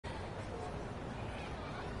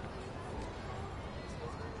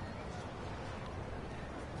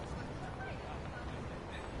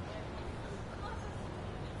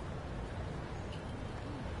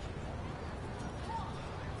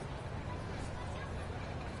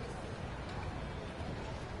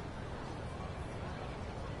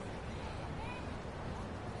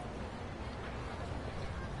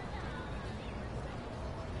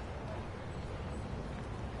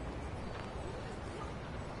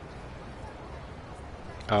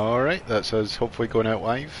Alright, that's us hopefully going out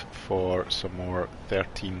live for some more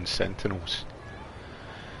 13 Sentinels.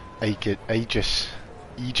 Aegis,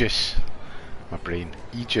 my brain,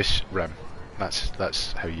 Aegis Rim.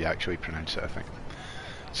 That's how you actually pronounce it, I think.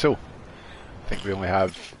 So, I think we only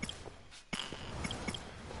have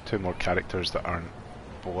 2 more characters that aren't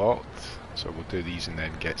blocked, so we'll do these and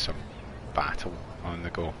then get some battle on the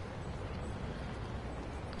go.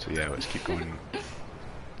 So yeah, let's keep going.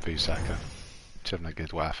 Fusaka. Just having a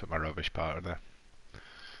good laugh at my rubbish part there.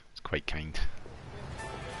 It's quite kind.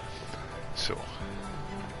 So.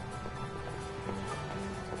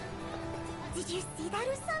 Did you see that,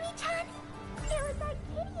 Usami-chan? It was that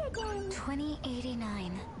kitty again.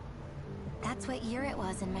 2089. That's what year it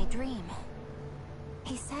was in my dream.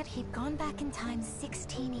 He said he'd gone back in time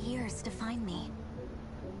 16 years to find me.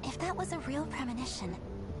 If that was a real premonition,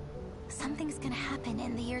 something's gonna happen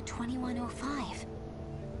in the year 2105.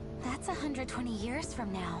 That's 120 years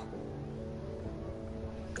from now.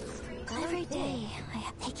 Every day,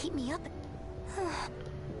 they keep me up.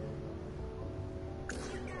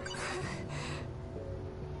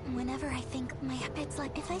 Whenever I think it's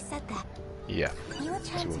like if I said that. Yeah. You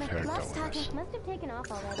So we've heard all loves talking. this. Must have taken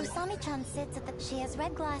off already. Usami-chan sits at the. She has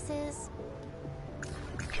red glasses.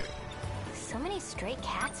 Okay. So many stray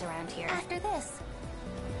cats around here. After this,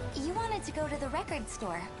 you wanted to go to the record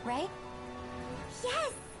store, right?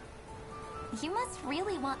 Yes. You must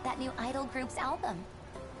really want that new idol group's album.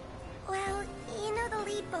 Well, you know the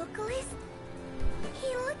lead vocalist?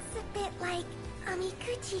 He looks a bit like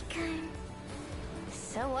Amikuchi-kun.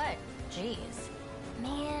 So what? Jeez.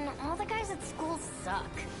 Man, all the guys at school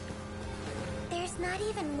suck. There's not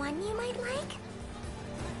even one you might like?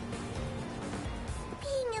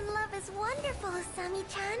 Being in love is wonderful,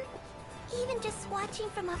 Usami-chan. Even just watching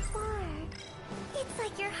from afar. It's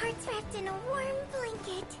like your heart's wrapped in a warm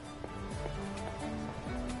blanket.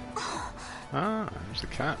 Ah, there's the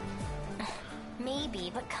cat.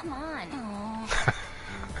 Maybe, but come on.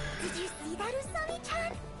 Did you see that,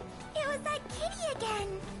 Usami-chan? It was that kitty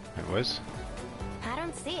again. It was? I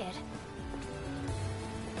don't see it.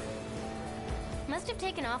 Must have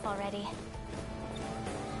taken off already.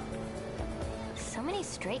 So many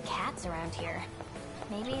stray cats around here.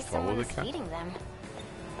 Maybe someone was feeding them.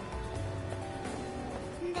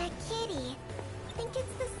 The kitty. Think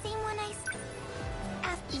it's the same one I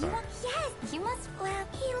yes, you must. Well,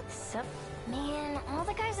 man, all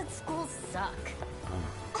the guys at school suck.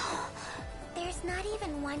 There's not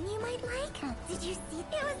even one you might like? Did you see?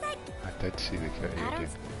 It was like. I did see the kitty again.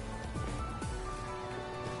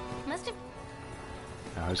 Must have.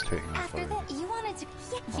 I was taking off After already. that, you wanted to.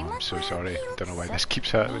 Yeah, I'm so sorry. Don't know why this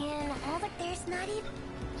keeps happening. Man, there's not even.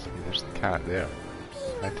 See, there's the cat there.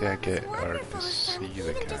 How do I get her to see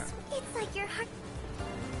the cat? It's like your heart.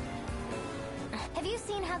 Have you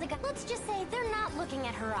seen how the guy? Let's just say they're not looking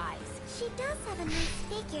at her eyes. She does have a nice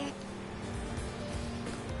figure.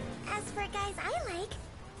 As for guys I like,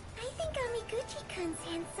 I think Amiguchi-kun's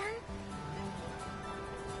handsome.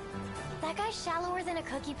 That guy's shallower than a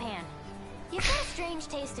cookie pan. You've got a strange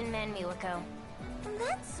taste in men, Miwako.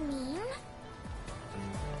 That's mean.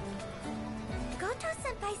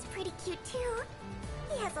 Goto-senpai's pretty cute too.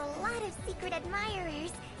 He has a lot of secret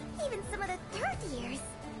admirers, even some of the third years.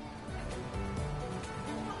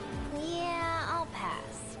 Yeah, I'll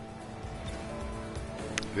pass.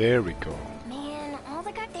 There we go. Man, all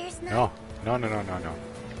the guys there's no. No.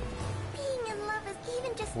 Being in love is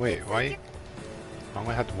even just. Wait, why? I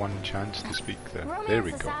only had one chance to speak there. Romance There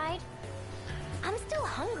we go. aside, I'm still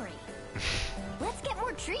hungry. Let's get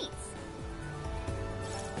more treats.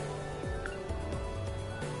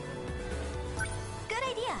 Good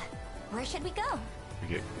idea. Where should we go? We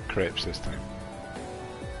get crepes this time.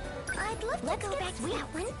 I'd love to go back to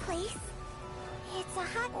that one place. It's a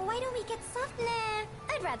hot. Why don't we get soft? Nah,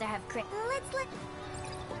 I'd rather have crepes. Let's let.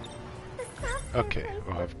 The soft. Okay,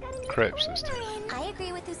 we'll have crepes this time. I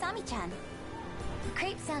agree with Usami-chan.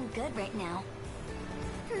 Crepes sound good right now.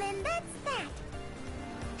 Then that's that.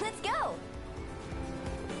 Let's go.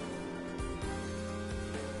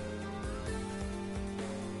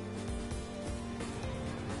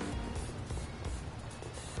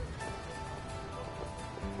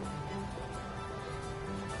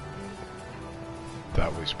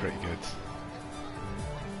 That was pretty good.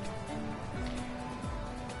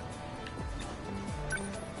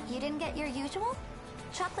 You didn't get your usual?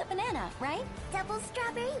 Chocolate banana, right? Double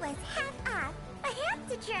strawberry was half off. I have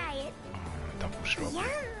to try it. Double strawberry. Yum.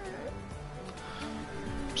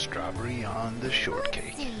 Strawberry on the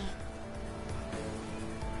shortcake. Let's see.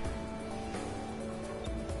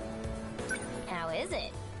 How is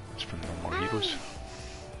it? It's from No More Heroes.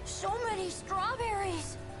 So many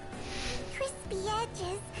strawberries. Crispy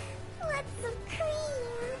edges. Lots of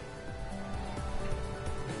cream.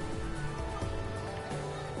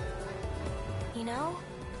 You know,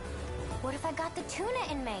 what if I got the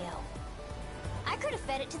tuna in mayo? I could have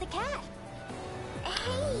fed it to the cat.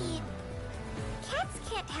 Hey, cats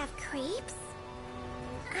can't have crepes.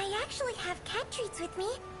 I actually have cat treats with me.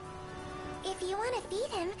 If you want to feed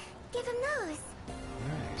him, give him those.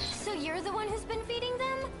 Nice. So you're the one who's been feeding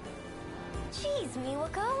them? Jeez,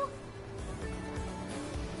 Miwako.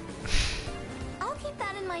 I'll keep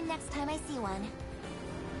that in mind next time I see one.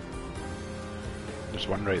 There's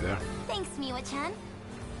one right there. Thanks, Miwa-chan.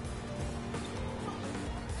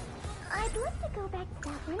 I'd love to go back to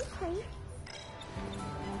that one place.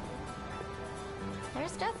 Their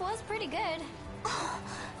stuff was pretty good.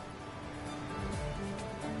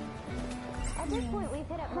 At this point, we've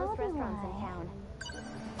hit up most restaurants in town.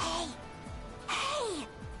 Hey! Hey!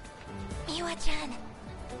 Miwa-chan!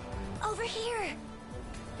 Over here!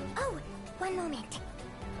 Oh, one moment.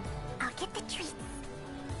 I'll get the treats.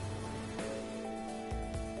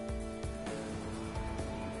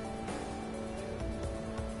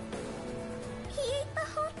 He ate the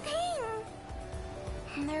whole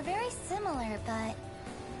thing! They're very similar, but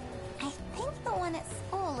I think the one at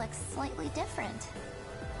school looks slightly different.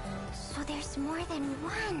 So there's more than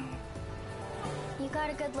one. You got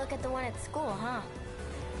a good look at the one at school, huh?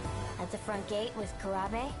 At the front gate with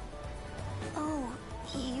Karabe? Oh,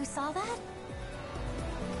 you saw that?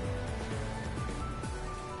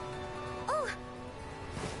 Oh!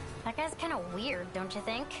 That guy's kind of weird, don't you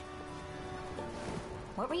think?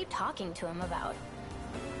 What were you talking to him about?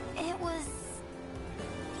 It was...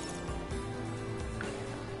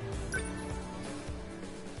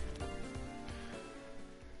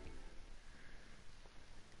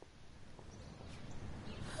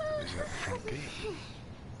 Is that the front gate?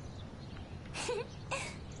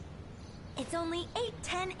 It's only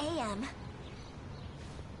 8:10 a.m.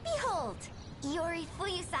 Behold, Iori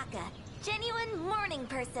Fuyusaka, genuine morning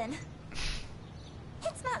person.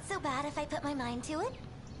 It's not so bad if I put my mind to it.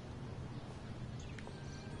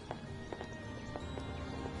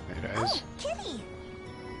 There it is. Oh, kitty!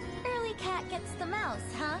 Early cat gets the mouse,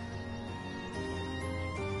 huh?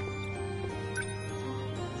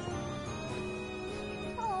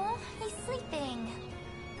 Oh, he's sleeping.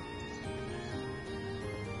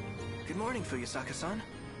 Good morning, Fuyusaka-san.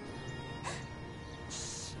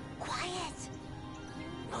 Shh, quiet.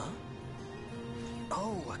 Huh?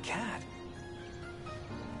 Oh, a cat.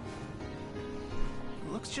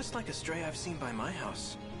 Looks just like a stray I've seen by my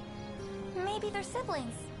house. Maybe they're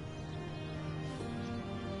siblings.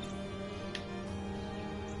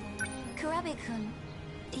 Kurabe-kun,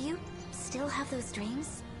 do you still have those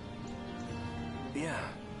dreams? Yeah,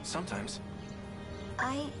 sometimes.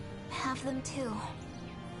 I have them too.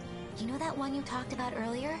 You know that one you talked about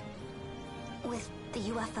earlier? With the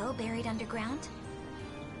UFO buried underground?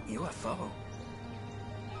 UFO?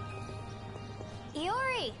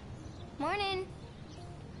 Iori! Morning!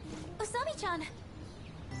 Usami-chan!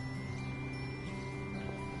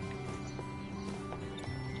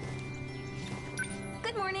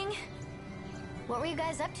 Good morning! What were you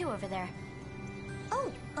guys up to over there?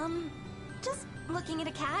 Oh, just looking at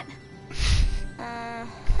a cat.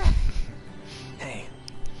 Hey,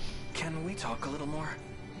 can we talk a little more?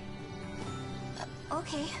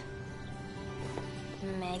 Okay.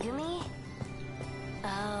 Megumi?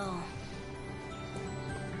 Oh.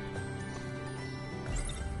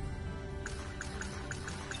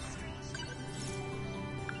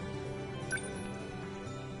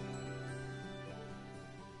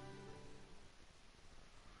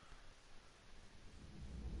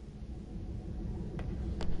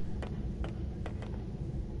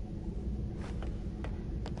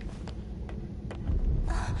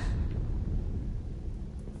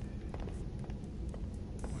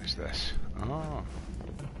 What's this? Oh.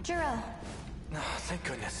 Juro. Oh, thank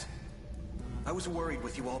goodness. I was worried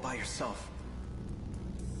with you all by yourself.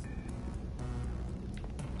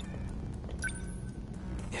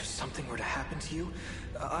 If something were to happen to you,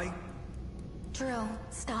 Juro,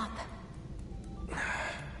 stop.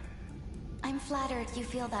 I'm flattered you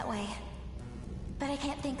feel that way. But I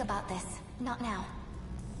can't think about this. Not now.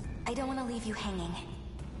 I don't want to leave you hanging.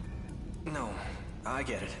 No, I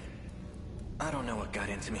get it. I don't know what got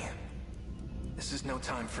into me. This is no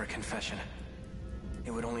time for a confession.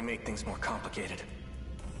 It would only make things more complicated.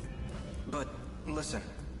 But, listen.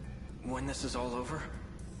 When this is all over,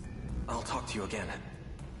 I'll talk to you again.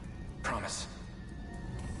 Promise.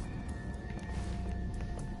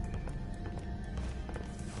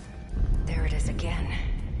 There it is again.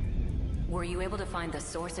 Were you able to find the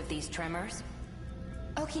source of these tremors?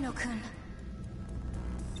 Okino-kun.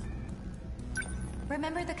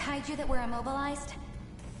 Remember the kaiju that were immobilized?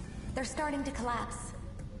 They're starting to collapse.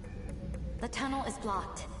 The tunnel is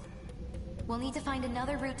blocked. We'll need to find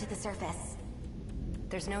another route to the surface.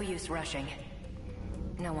 There's no use rushing.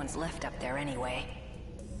 No one's left up there anyway.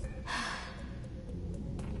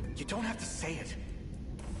 You don't have to say it.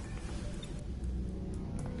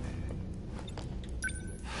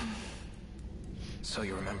 So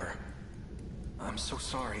you remember. I'm so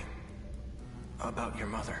sorry. About your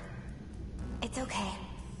mother. It's okay.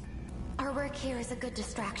 Our work here is a good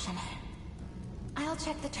distraction. I'll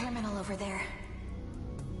check the terminal over there.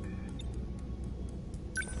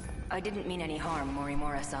 I didn't mean any harm,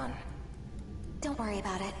 Morimura-san. Don't worry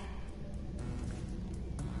about it.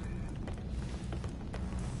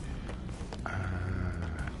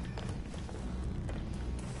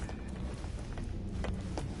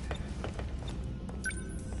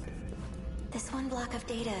 This one block of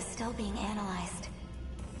data is still being analyzed.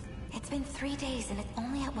 It's been 3 days and it's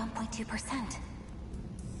only at 1.2%.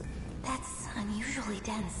 That's unusually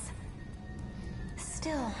dense.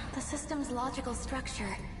 Still, the system's logical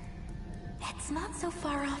structure, it's not so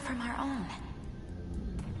far off from our own.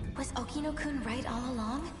 Was Okino-kun right all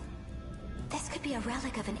along? This could be a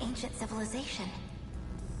relic of an ancient civilization.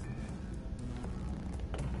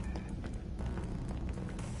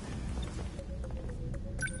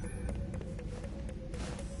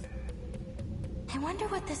 I wonder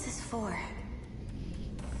what this is for.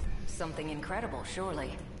 Something incredible,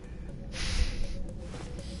 surely.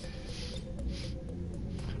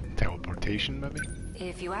 Teleportation, maybe?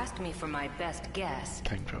 If you asked me for my best guess,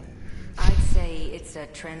 Time travel. I'd say it's a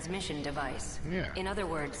transmission device. Yeah. In other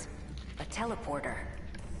words, a teleporter.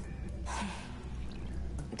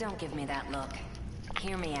 Don't give me that look.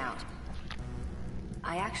 Hear me out.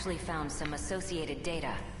 I actually found some associated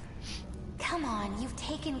data. Come on, you've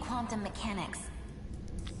taken quantum mechanics.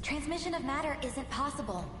 Transmission of matter isn't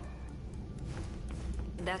possible.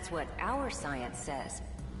 That's what our science says.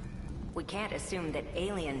 We can't assume that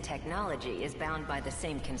alien technology is bound by the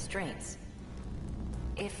same constraints.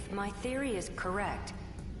 If my theory is correct,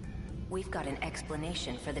 we've got an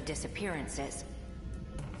explanation for the disappearances.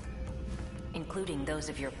 Including those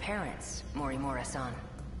of your parents, Morimura-san.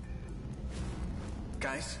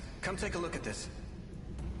 Guys, come take a look at this.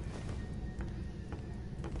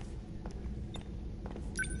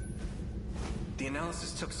 The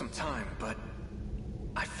analysis took some time, but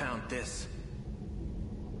I found this.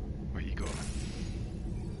 Where you go?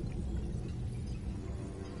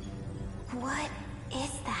 What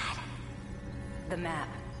is that? The map.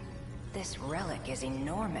 This relic is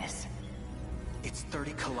enormous. It's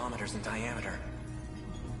 30 kilometers in diameter.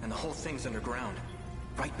 And the whole thing's underground,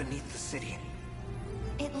 right beneath the city.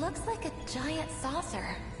 It looks like a giant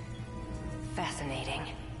saucer. Fascinating.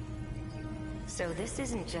 So this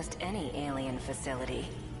isn't just any alien facility.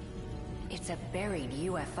 It's a buried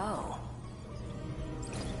UFO.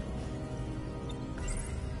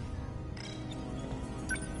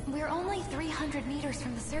 We're only 300 meters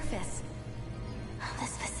from the surface.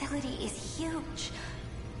 This facility is huge.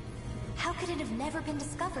 How could it have never been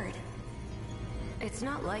discovered? It's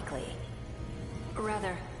not likely.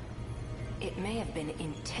 Rather, it may have been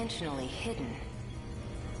intentionally hidden.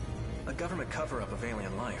 A government cover-up of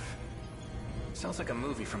alien life. Sounds like a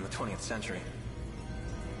movie from the 20th century.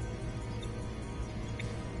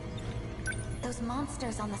 Those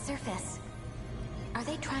monsters on the surface. Are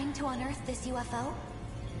they trying to unearth this UFO?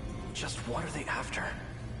 Just what are they after?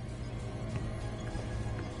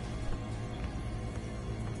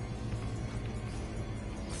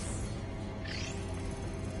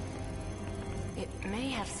 It may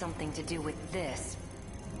have something to do with this.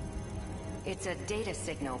 It's a data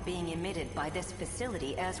signal being emitted by this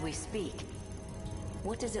facility as we speak.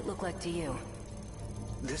 What does it look like to you?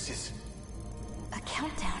 This is... A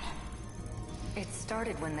countdown. It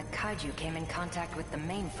started when the kaiju came in contact with the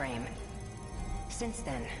mainframe. Since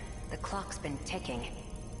then, the clock's been ticking.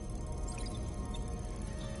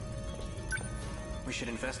 We should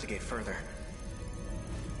investigate further.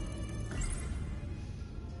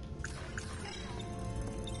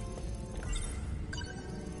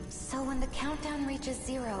 So when the countdown reaches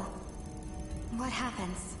 0, what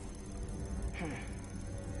happens?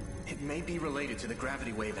 It may be related to the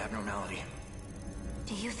gravity wave abnormality.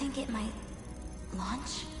 Do you think it might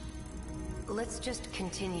launch? Let's just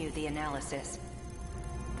continue the analysis.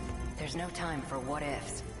 There's no time for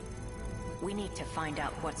what-ifs. We need to find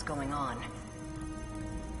out what's going on.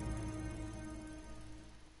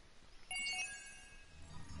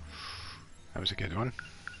 That was a good one.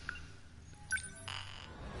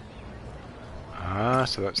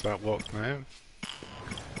 so that's that locked now.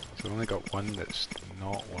 So I've only got one that's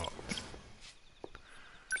not locked.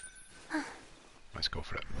 Let's go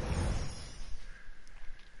for it.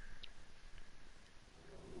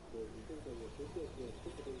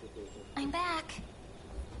 I'm back.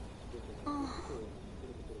 Oh.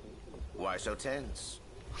 Why so tense?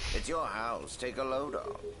 It's your house. Take a load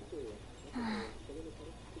off.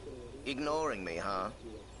 Ignoring me, huh?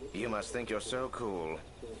 You must think you're so cool.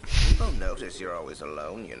 People notice you're always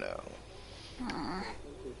alone, you know.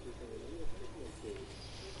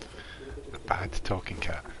 A bad talking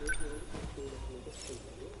cat.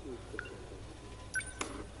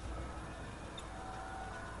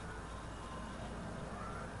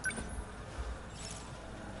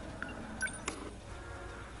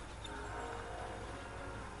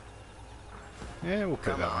 Yeah, we'll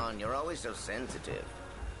put Come that on, one. you're always so sensitive.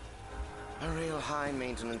 A real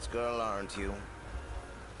high-maintenance girl, aren't you?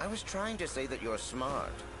 I was trying to say that you're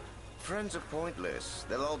smart. Friends are pointless.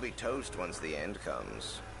 They'll all be toast once the end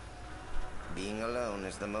comes. Being alone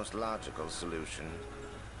is the most logical solution.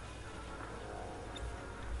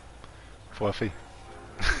 Fluffy.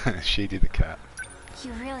 Shady the cat.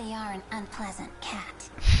 You really are an unpleasant cat.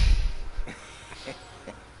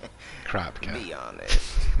 Crap cat. Be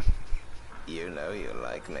honest. You know you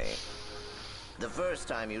like me. The first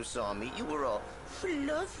time you saw me, you were all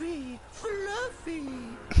fluffy, fluffy.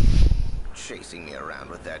 Chasing me around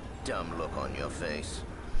with that dumb look on your face.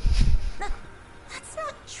 That's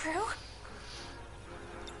not true.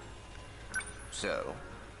 So,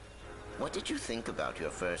 what did you think about your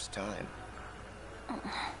first time?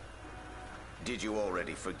 Did you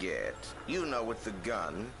already forget? You know, with the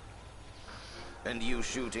gun. And you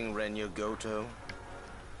shooting Renya Goto?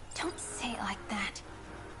 Don't say it like that.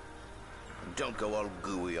 Don't go all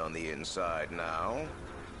gooey on the inside now.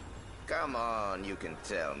 Come on, you can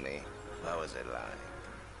tell me. What was it like?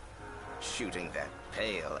 Shooting that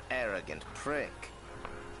pale, arrogant prick.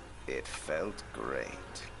 It felt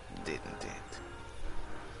great, didn't it?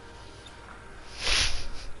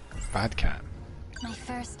 Bad cat. My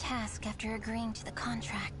first task after agreeing to the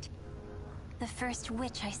contract. The first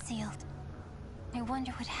witch I sealed. I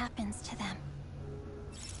wonder what happens to them.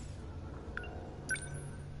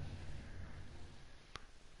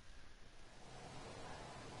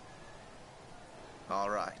 All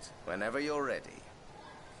right, whenever you're ready.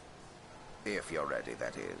 If you're ready,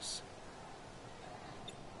 that is.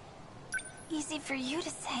 Easy for you to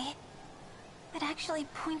say. But actually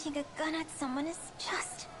pointing a gun at someone is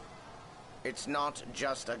just... It's not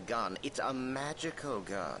just a gun, it's a magical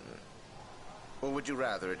gun. Or would you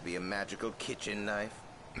rather it be a magical kitchen knife?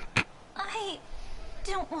 I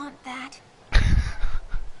don't want that.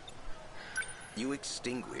 You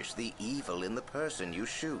extinguish the evil in the person you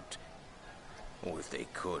shoot. Or if they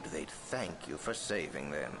could, they'd thank you for saving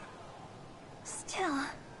them. Still...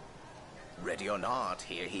 Ready or not,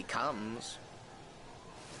 here he comes.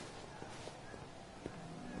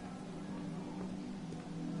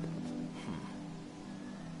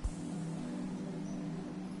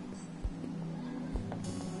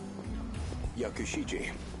 Yakushiji.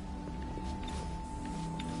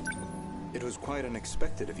 It was quite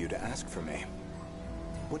unexpected of you to ask for me.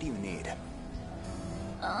 What do you need?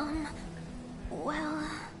 Well...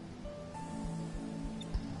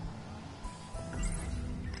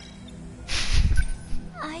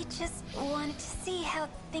 I just wanted to see how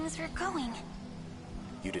things were going.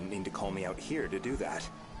 You didn't need to call me out here to do that.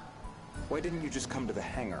 Why didn't you just come to the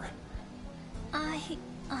hangar? I,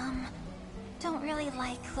 don't really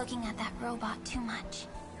like looking at that robot too much.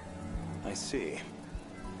 I see.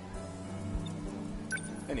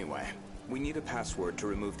 Anyway, we need a password to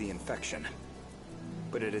remove the infection.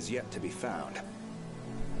 But it is yet to be found.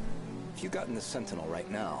 If you got in the Sentinel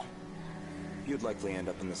right now, you'd likely end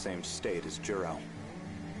up in the same state as Juro.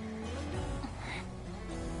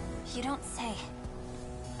 You don't say.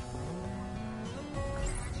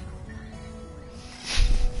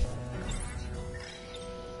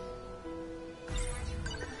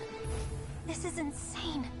 This is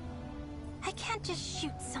insane. I can't just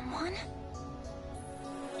shoot someone.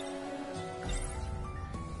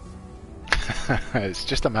 It's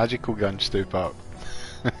just a magical gun, stupid.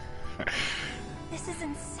 This is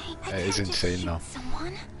insane. I It can't is just insane, shoot though.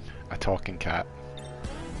 someone. A talking cat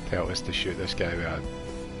tell us to shoot this guy with a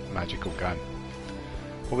magical gun.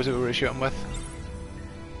 What was it we were shooting with?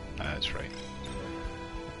 That's right.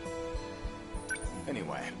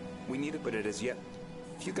 Anyway, we need it, but it is yet...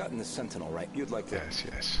 If you got in the Sentinel right, you'd likely... Yes,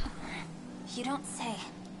 yes. You don't say.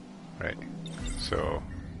 Right. So,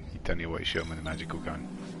 you tell me what you shoot him with a magical gun.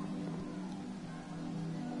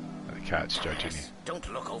 The cat's judging you.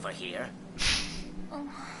 Don't look over here.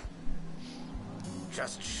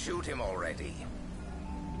 Just shoot him already.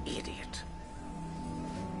 Idiot.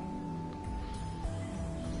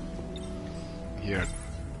 Here,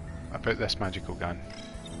 about this magical gun.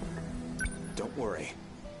 Don't worry.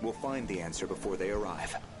 We'll find the answer before they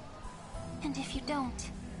arrive. And if you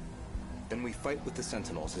don't? Then we fight with the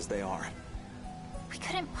Sentinels as they are. We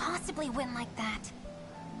couldn't possibly win like that.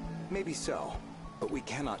 Maybe so, but we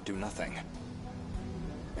cannot do nothing.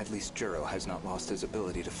 At least Juro has not lost his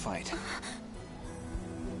ability to fight.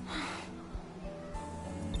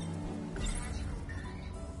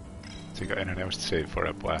 So you got anything else to say before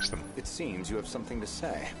I blast them? It seems you have something to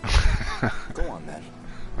say. Go on then.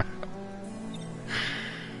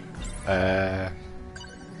 I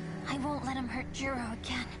won't let him hurt Juro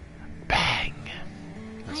again. Bang!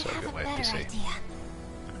 That's I what have I'd a like to better say. idea.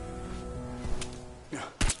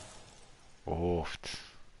 Oh,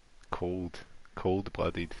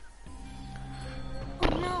 cold-blooded. Oh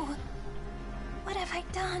no! What have I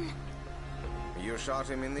done? You shot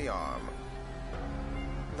him in the arm.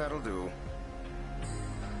 That'll do.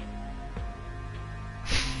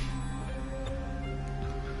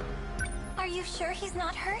 Are you sure he's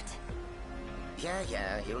not hurt?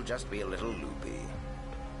 Yeah, he'll just be a little loopy.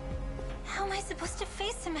 How am I supposed to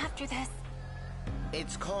face him after this?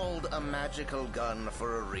 It's called a magical gun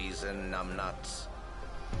for a reason, numbnuts.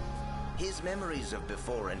 His memories of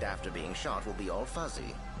before and after being shot will be all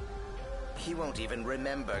fuzzy. He won't even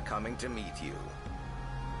remember coming to meet you.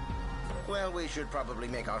 Well, we should probably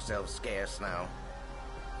make ourselves scarce now.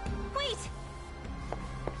 Wait!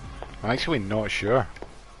 I'm actually not sure.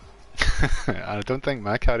 I don't think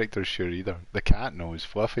my character's sure either. The cat knows,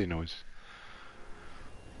 Fluffy knows.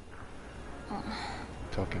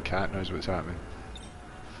 Talking cat knows what's happening.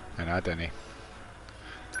 And I didn't.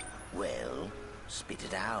 Well, spit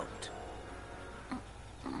it out.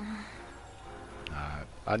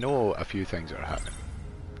 I know a few things that are happening.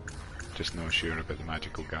 Just not sure about the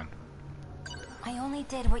magical gun. I only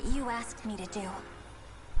did what you asked me to do.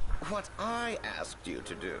 What I asked you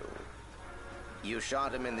to do. You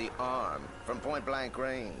shot him in the arm from point-blank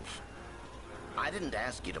range. I didn't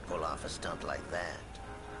ask you to pull off a stunt like that.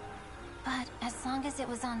 But as long as it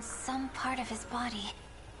was on some part of his body,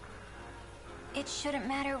 it shouldn't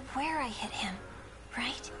matter where I hit him,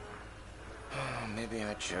 right? Maybe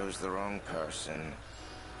I chose the wrong person.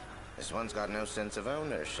 This one's got no sense of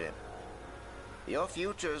ownership. Your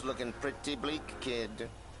future's looking pretty bleak, kid.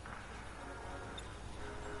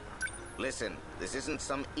 Listen, this isn't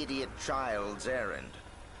some idiot child's errand.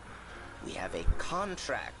 We have a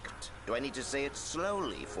contract. Do I need to say it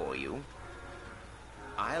slowly for you?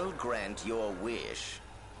 I'll grant your wish.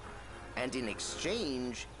 And in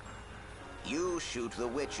exchange, you shoot the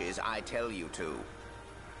witches I tell you to.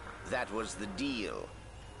 That was the deal.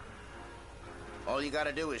 All you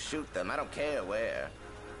gotta do is shoot them. I don't care where.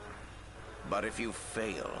 But if you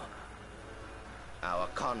fail, our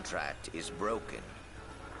contract is broken.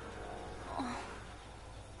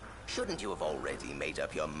 Shouldn't you have already made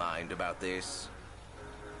up your mind about this?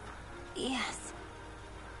 Yes.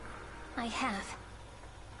 I have.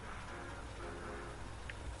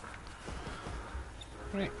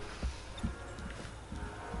 Right.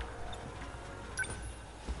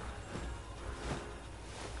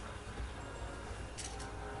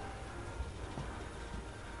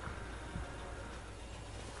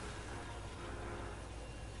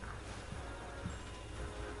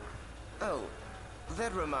 Oh,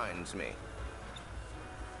 that reminds me.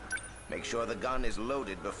 Make sure the gun is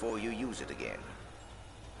loaded before you use it again.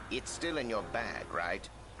 It's still in your bag, right?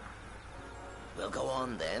 Well, go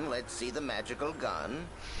on then. Let's see the magical gun.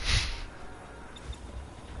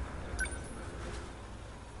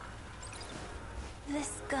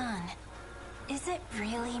 This gun, is it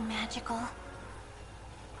really magical?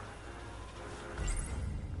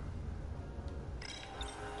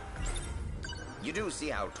 You do see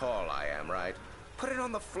how tall I am, right? Put it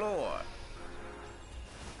on the floor.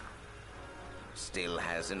 Still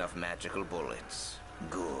has enough magical bullets.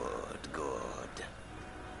 Good, good.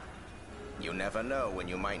 You never know when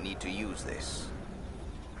you might need to use this.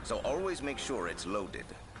 So always make sure it's loaded.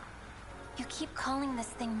 You keep calling this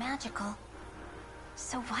thing magical.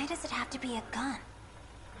 So why does it have to be a gun?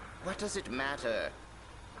 What does it matter?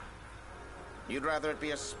 You'd rather it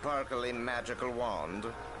be a sparkly magical wand?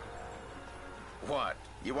 What?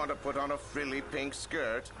 You want to put on a frilly pink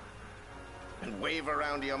skirt? And wave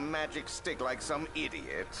around your magic stick like some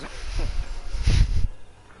idiot?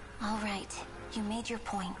 All right, you made your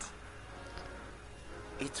point.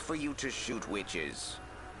 It's for you to shoot witches.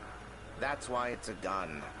 That's why it's a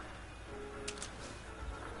gun.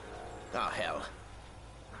 Oh, hell.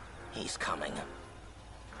 He's coming.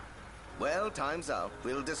 Well, time's up.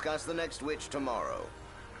 We'll discuss the next witch tomorrow.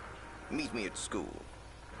 Meet me at school.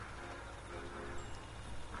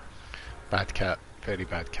 Bad cat. Very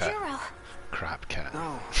bad cat. Juro. Crap cat.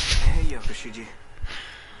 Oh, hey, Yokoshiji.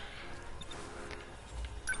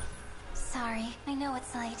 Sorry, I know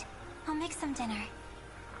it's late. I'll make some dinner.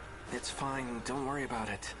 It's fine, don't worry about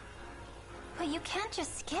it. But you can't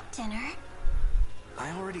just skip dinner. I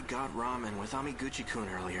already got ramen with Amiguchi-kun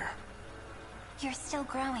earlier. You're still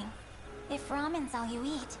growing. If ramen's all you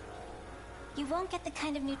eat, you won't get the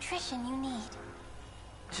kind of nutrition you need.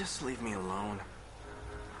 Just leave me alone.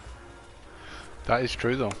 That is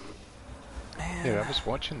true though. Man, Yeah, I was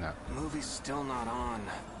watching that. movie's still not on.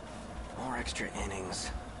 More extra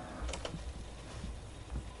innings.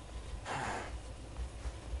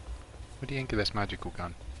 What do you think of this magical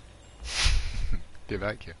gun? Do you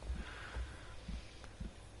like it?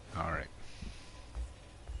 Alright.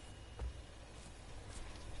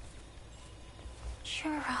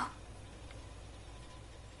 Juro.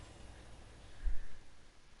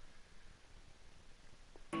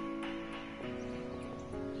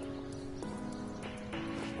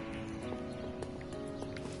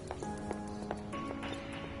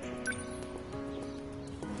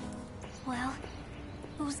 Well,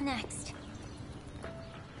 who's next?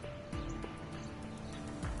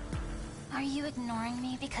 Are you ignoring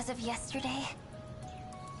me because of yesterday?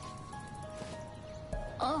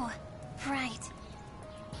 Oh, right.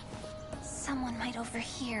 Someone might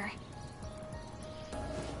overhear.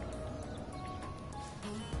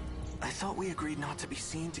 I thought we agreed not to be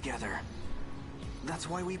seen together. That's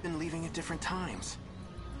why we've been leaving at different times.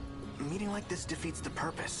 A meeting like this defeats the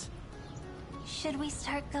purpose. Should we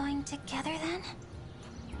start going together then?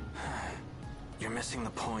 You're missing the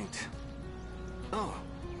point. Oh.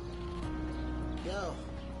 Yo.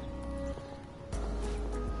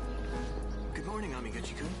 Good morning,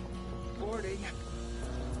 Amiguchi-kun. Morning.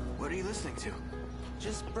 What are you listening to?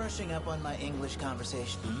 Just brushing up on my English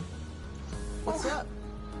conversation. What's up?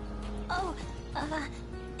 Oh,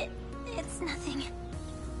 it's nothing.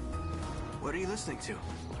 What are you listening to?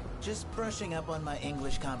 Just brushing up on my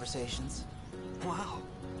English conversations. Wow.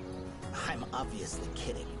 I'm obviously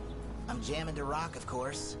kidding. I'm jamming to rock, of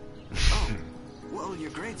course. Oh, well,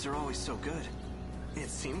 your grades are always so good. It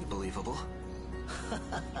seemed believable.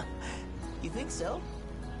 You think so?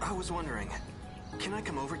 I was wondering, can I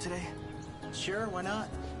come over today? Sure, why not?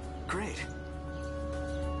 Great.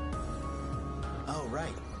 Oh,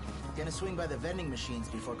 right. Gonna swing by the vending machines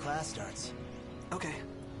before class starts. Okay.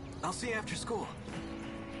 I'll see you after school.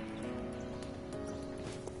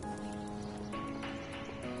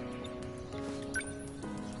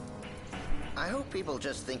 I hope people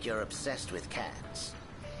just think you're obsessed with cats.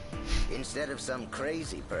 Instead of some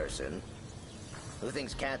crazy person who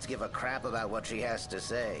thinks cats give a crap about what she has to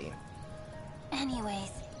say.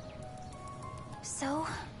 Anyways. So?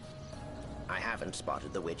 I haven't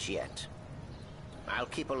spotted the witch yet. I'll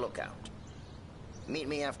keep a lookout. Meet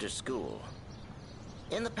me after school.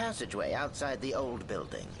 In the passageway outside the old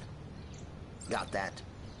building. Got that?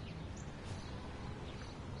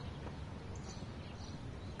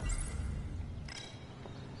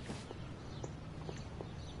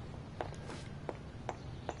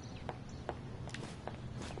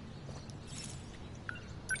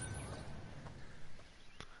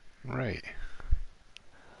 Right.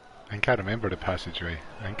 I think I remember the passageway.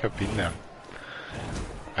 I think I've been there.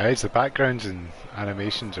 The backgrounds and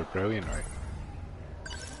animations are brilliant, right?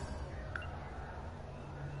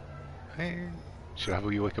 Hey, should I have a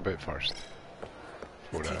wee look about first?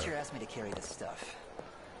 The teacher asked me to carry this stuff.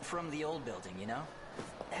 From the old building, you know?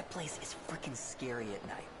 That place is freaking scary at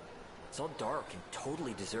night. It's all dark and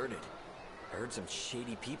totally deserted. I heard some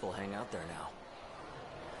shady people hang out there now.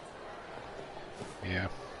 Yeah.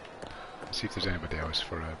 Let's see if there's anybody else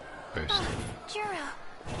for a boost. Oh, Juro.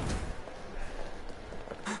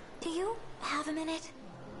 Do you have a minute?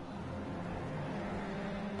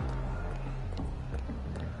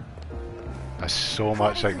 That's so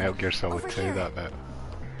much like Metal Gear Solid 2, that bit.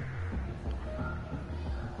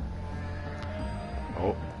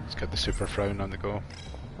 Oh, it's got the super frown on the go.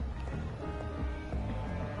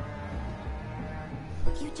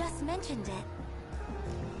 You just mentioned it.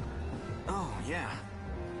 Oh, yeah.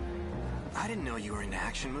 I didn't know you were into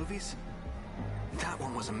action movies. That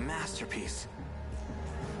one was a masterpiece.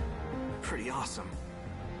 Pretty awesome.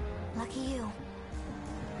 Lucky you.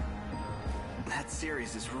 That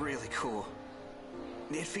series is really cool.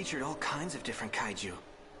 It featured all kinds of different kaiju.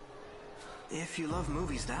 If you love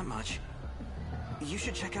movies that much, you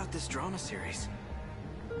should check out this drama series.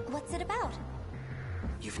 What's it about?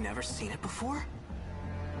 You've never seen it before?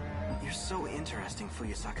 You're so interesting,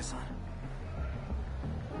 Fuyusaka-san.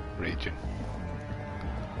 raging.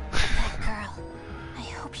 That girl. I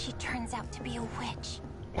hope she turns out to be a witch.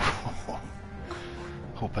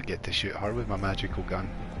 Hope I get to shoot her with my magical gun.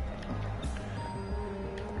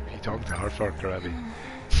 You talking to her for, Krabi?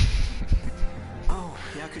 Oh,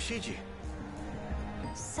 Yakushiji.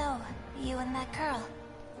 So, you and that girl.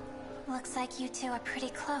 Looks like you two are pretty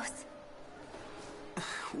close.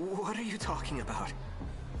 What are you talking about?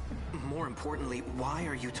 More importantly, why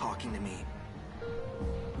are you talking to me?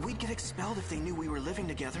 We'd get expelled if they knew we were living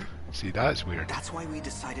together. See, that's weird. That's why we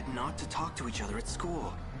decided not to talk to each other at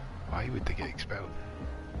school. Why would they get expelled?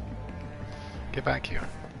 Get back here.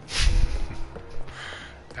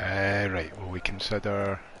 Right, will we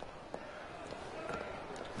consider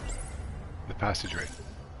the passageway?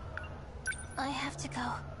 I have to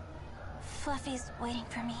go. Fluffy's waiting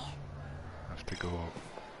for me. I have to go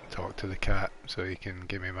talk to the cat so he can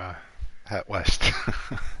give me my hit list.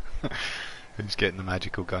 Who's getting the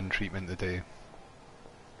magical gun treatment today?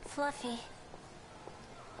 Fluffy.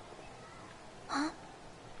 Huh?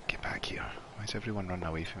 Get back here. Why is everyone running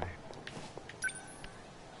away from me?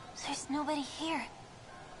 There's nobody here.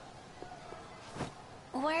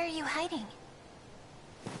 Where are you hiding?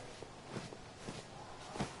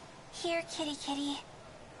 Here, kitty kitty.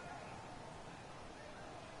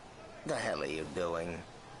 The hell are you doing?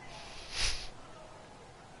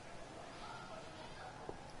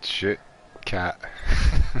 Shit, cat.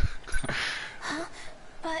 Huh?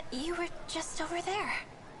 But you were just over there.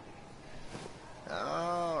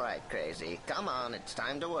 Alright, Crazy. Come on, it's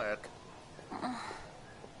time to work.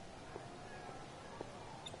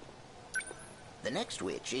 The next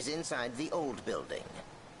witch is inside the old building.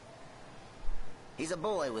 He's a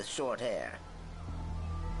boy with short hair.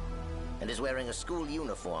 And is wearing a school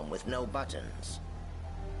uniform with no buttons.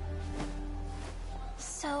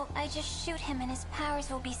 So I just shoot him and his powers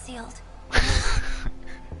will be sealed.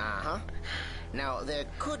 Uh-huh. Now, there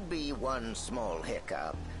could be one small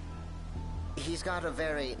hiccup. He's got a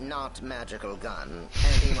very not magical gun,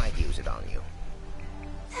 and he might use it on you.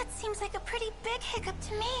 That seems like a pretty big hiccup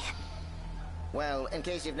to me. Well, in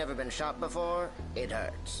case you've never been shot before, it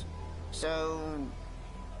hurts. So...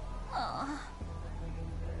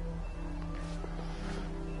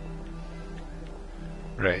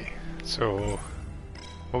 Right, so...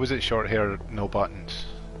 What was it? Short hair, no buttons.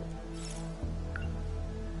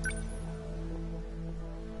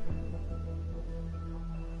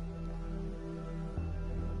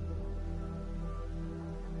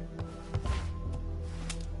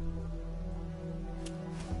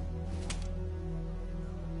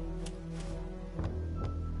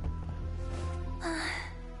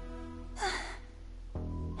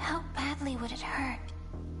 How badly would it hurt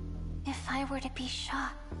if I were to be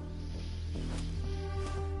shot?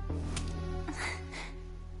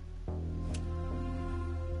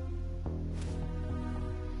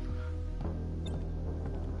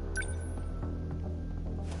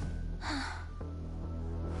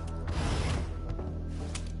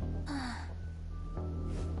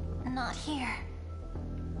 Not here.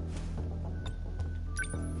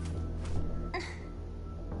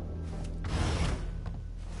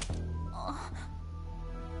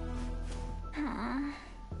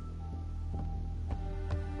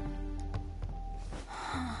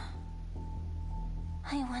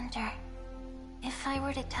 I wonder, if I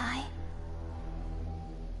were to die,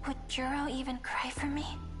 would Juro even cry for me?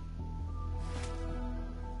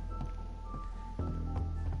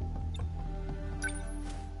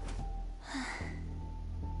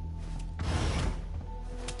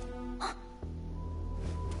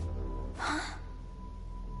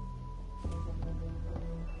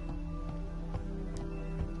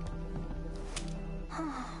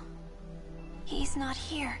 He's not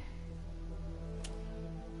here.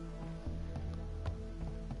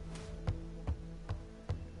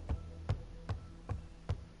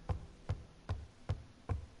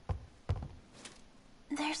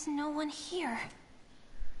 There's no one here.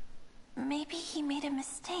 Maybe he made a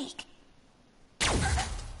mistake.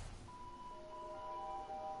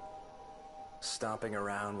 Stomping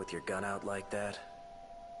around with your gun out like that?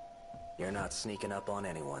 You're not sneaking up on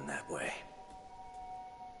anyone that way.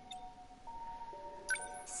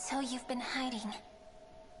 So you've been hiding.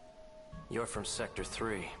 You're from Sector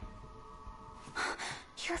 3.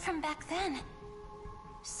 You're from back then.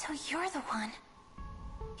 So you're the one.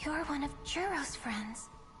 You're one of Juro's friends.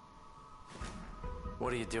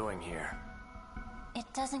 What are you doing here? It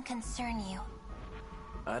doesn't concern you.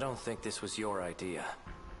 I don't think this was your idea.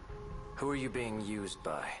 Who are you being used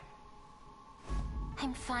by?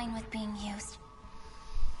 I'm fine with being used.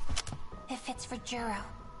 If it's for Juro,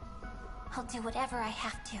 I'll do whatever I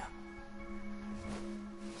have to.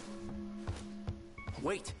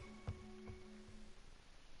 Wait.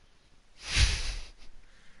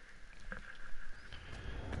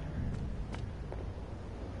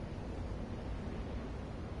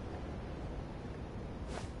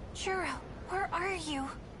 Juro, where are you?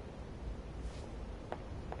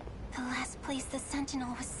 The last place the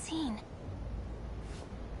Sentinel was seen.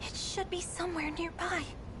 It should be somewhere nearby.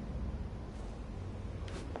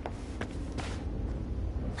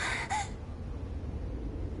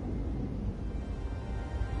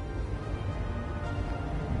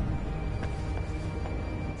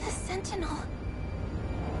 The Sentinel.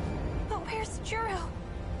 But where's Juro?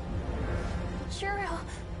 Juro,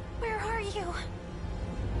 where are you?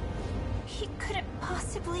 He couldn't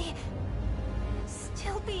possibly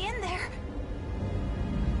still be in there.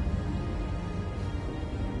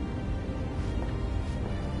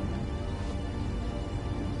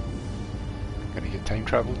 Gonna get time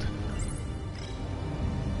traveled.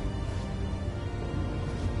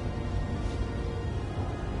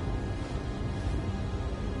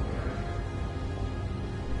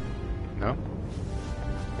 No?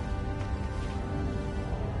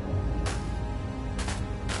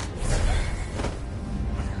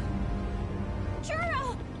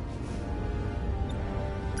 Juro!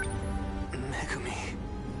 Megumi.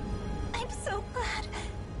 I'm so glad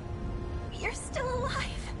you're still alive.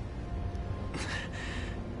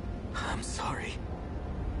 I'm sorry.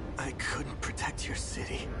 I couldn't protect your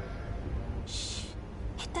city. Shh.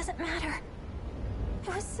 It doesn't matter.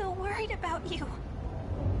 I was so worried about you.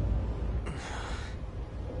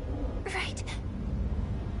 Right.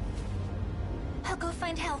 I'll go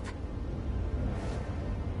find help.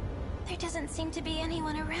 There doesn't seem to be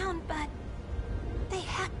anyone around, but they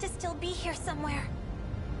have to still be here somewhere.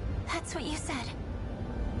 That's what you said.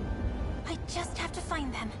 I just have to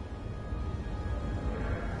find them.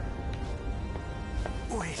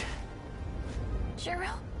 Wait. Juro?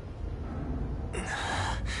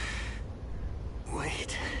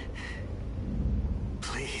 Wait.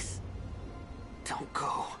 Please. Don't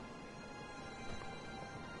go.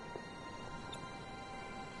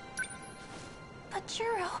 But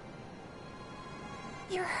Juro...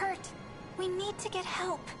 You're hurt. We need to get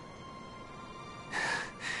help.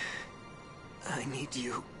 I need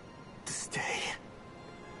you to stay.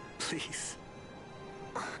 Please.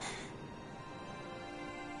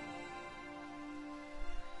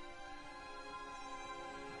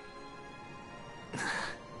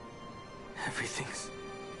 Everything's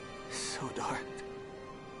so dark.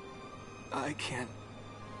 I can't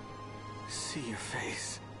see your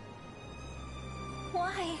face.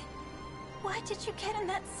 Why? Why did you get in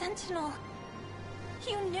that Sentinel?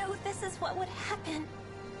 You knew this is what would happen.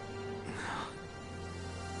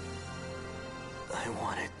 I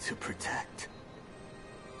wanted to protect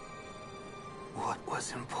what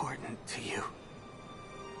was important to you.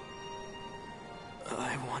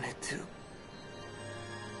 I wanted to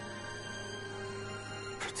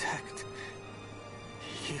protect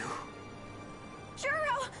you.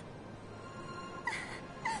 Juro!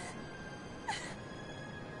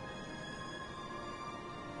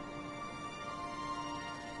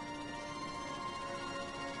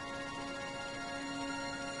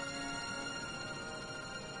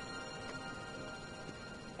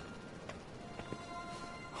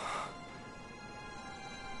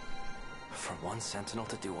 For one Sentinel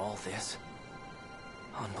to do all this?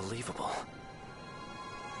 Unbelievable.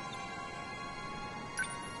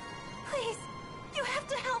 Please, you have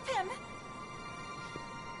to help him.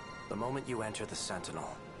 The moment you enter the Sentinel,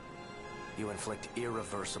 you inflict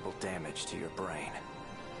irreversible damage to your brain.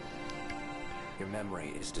 Your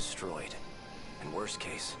memory is destroyed. In worst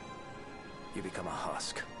case, you become a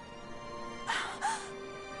husk.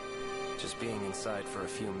 Just being inside for a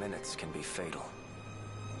few minutes can be fatal.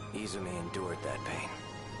 Izumi endured that pain.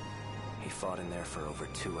 He fought in there for over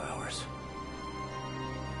 2 hours.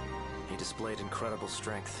 He displayed incredible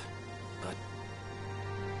strength, but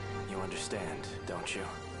you understand, don't you?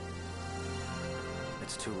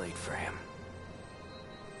 It's too late for him.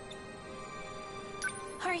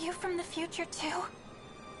 Are you from the future too?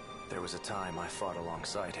 There was a time I fought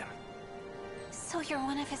alongside him. So you're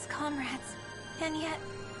one of his comrades, and yet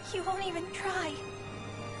you won't even try.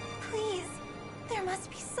 Please, there must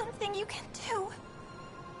be something you can do.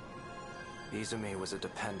 Izumi was a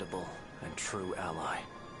dependable and true ally.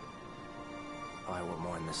 I will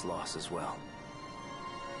mourn this loss as well.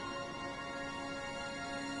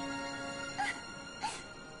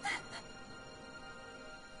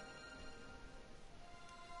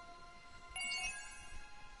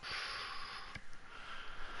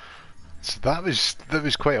 So that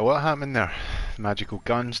was quite a lot happening there. Magical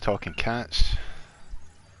guns, talking cats,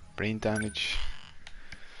 brain damage.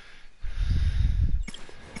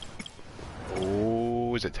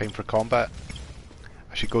 Oh, is it time for combat?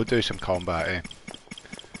 I should go do some combat, eh?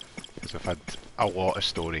 Because I've had a lot of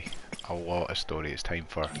story. A lot of story. It's time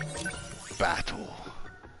for battle.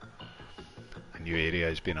 A new area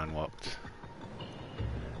has been unlocked.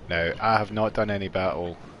 Now, I have not done any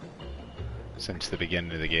battle since the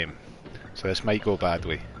beginning of the game, so this might go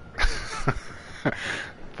badly.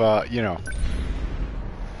 But, you know,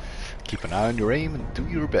 keep an eye on your aim and do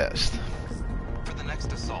your best. For the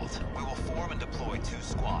next assault, we will form and deploy 2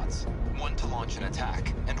 squads. One to launch an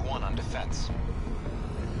attack, and one on defense.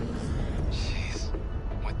 Jeez,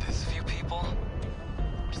 with this few people,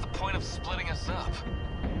 what's the point of splitting us up?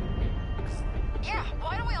 Yeah,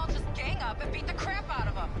 why don't we all just gang up and beat the crap out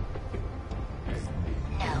of them?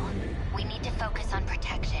 No, we need to focus on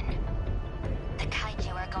protection. The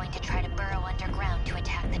kaiju are going to try to burrow underground to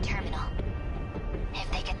attack the terminal. If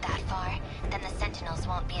they get that far, then the Sentinels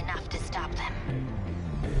won't be enough to stop them.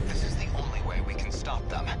 This is the only way we can stop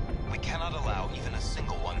them. We cannot allow even a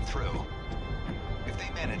single one through. If they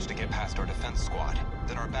manage to get past our defense squad,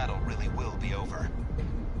 then our battle really will be over.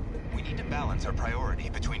 We need to balance our priority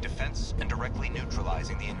between defense and directly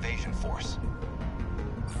neutralizing the invasion force.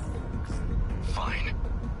 Fine.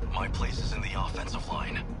 My place is in the offensive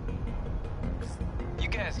line. You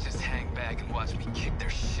guys just hang back and watch me kick their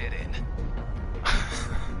shit in.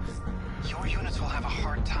 Your units will have a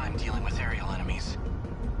hard time dealing with aerial enemies.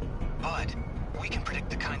 But we can predict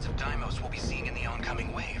the kinds of dymos we'll be seeing in the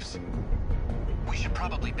oncoming waves. We should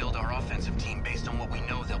probably build our offensive team based on what we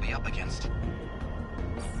know they'll be up against.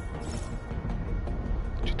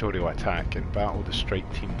 Tutorial attack. In battle, the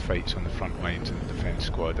strike team fights on the front lines and the defense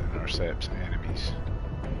squad intercepts enemies.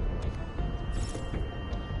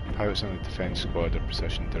 Pilots on the defense squad are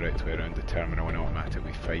positioned directly around the terminal and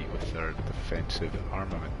automatically fight with their defensive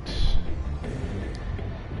armaments.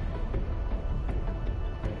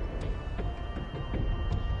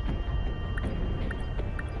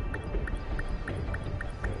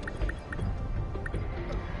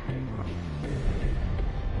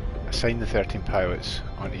 Assign the 13 pilots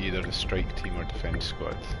on either the strike team or defense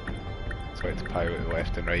squad. Select the pilot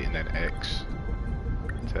left and right and then X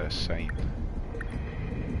to assign.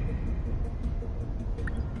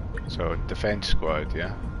 So, defense squad,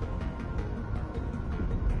 yeah?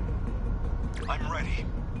 I'm ready.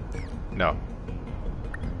 No.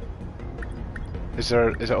 Is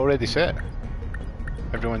it already set?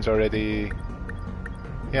 Everyone's already...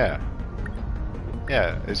 Yeah.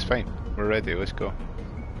 Yeah, it's fine. We're ready, let's go.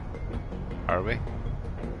 Are we?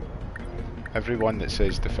 Everyone that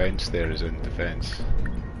says defense there is in defense.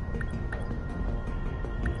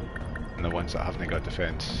 And the ones that haven't got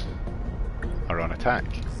defense are on attack.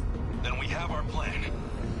 Then we have our plan.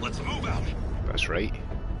 Let's move out. That's right.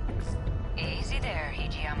 Easy there,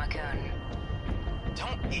 Hijiyama-kun.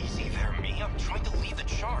 Don't easy there me. I'm trying to lead the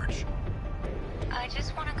charge. I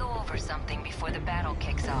just want to go over something before the battle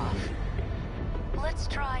kicks off. Let's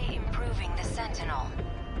try improving the Sentinel.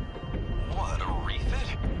 What, a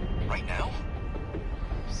refit? Right now?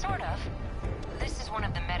 Sort of. This is one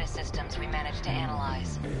of the meta systems we managed to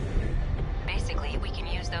analyze. Basically, we can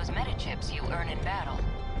use those meta chips you earn in battle.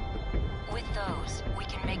 With those, we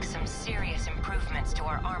can make some serious improvements to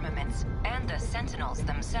our armaments and the Sentinels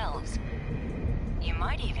themselves. You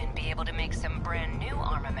might even be able to make some brand new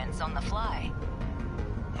armaments on the fly.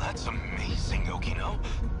 That's amazing, Okino.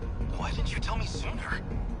 Why didn't you tell me sooner?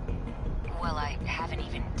 Well, I haven't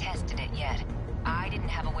even tested it yet. I didn't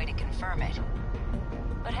have a way to confirm it.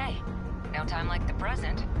 But hey, no time like the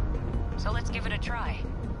present. So let's give it a try.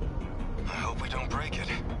 I hope we don't break it.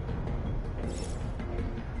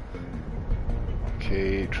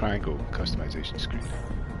 Okay, triangle customization screen.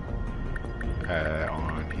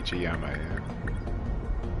 On Hijiyama, yeah.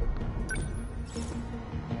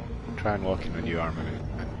 Try unlocking a new armament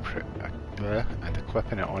and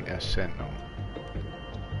equipping it onto a Sentinel.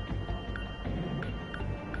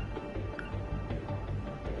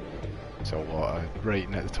 It's a lot of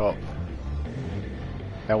writing at the top.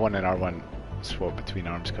 L1 and R1 swap between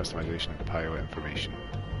arms customization and pilot information.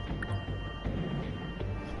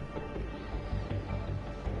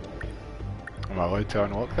 Am I allowed to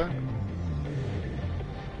unlock that?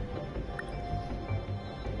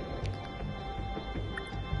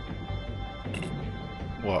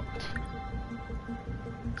 Locked.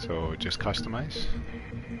 So just customize.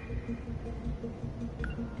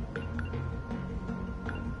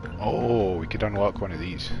 Oh, we could unlock one of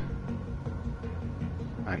these.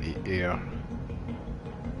 Anti-air.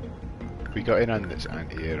 We got in on this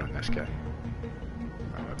anti-air on this guy.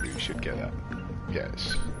 Oh, maybe we should get that.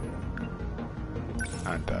 Yes.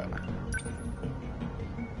 And that.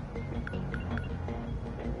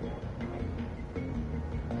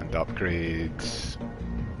 and upgrades.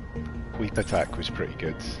 Leap attack was pretty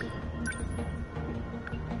good.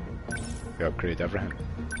 We upgrade everything.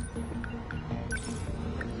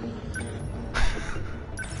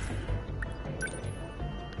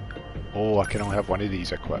 Oh, I can only have one of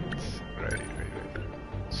these equipped. Right.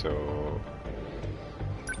 So...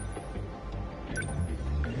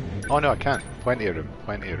 Oh no, I can't. Plenty of room.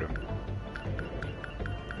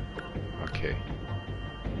 Okay.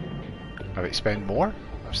 Have I spend more?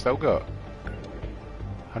 I've still got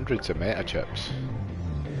hundreds of meta chips.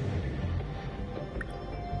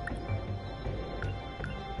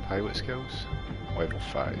 Pilot skills? Level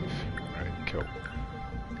 5. Right, cool.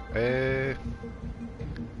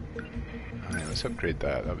 Alright, let's upgrade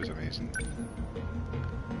that. That was amazing.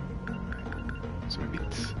 So we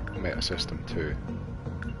need meta system 2.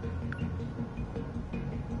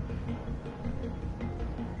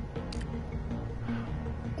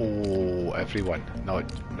 Oh, everyone,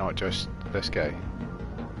 not just this guy.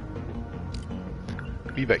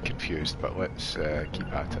 Wee bit confused, but let's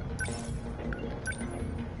keep at it.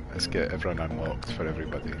 Let's get everyone unlocked for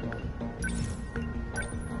everybody.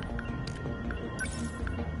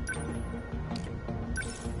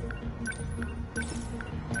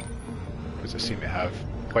 Because I seem to have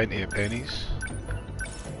plenty of pennies.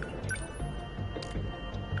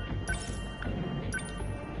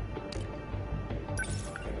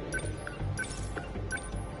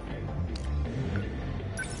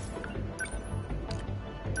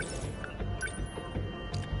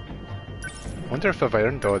 I wonder if I've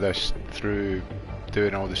earned all this through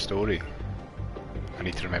doing all the story. I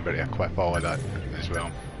need to remember to equip all of that as well.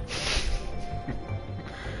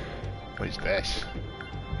 What is this?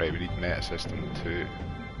 Right, we need meta system 2.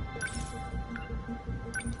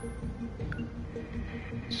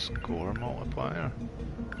 Score multiplier?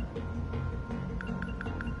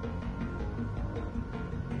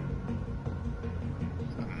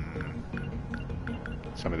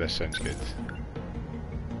 Some of this sounds good.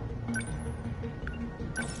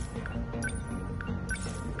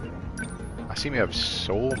 I seem to have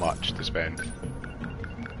so much to spend.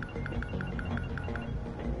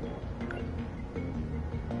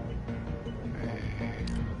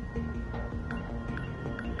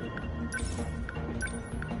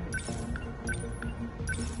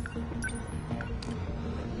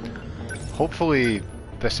 Hopefully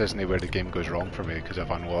this isn't where the game goes wrong for me because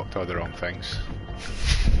I've unlocked all the wrong things.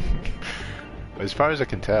 But as far as I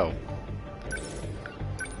can tell,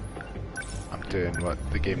 I'm doing what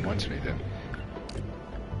the game wants me to do.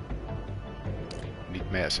 Need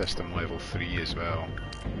meta system level 3 as well.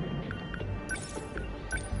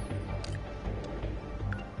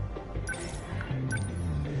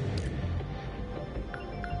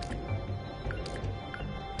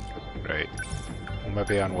 Right, we'll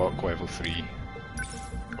maybe unlock level 3,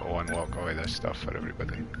 but we'll unlock all of this stuff for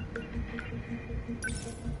everybody.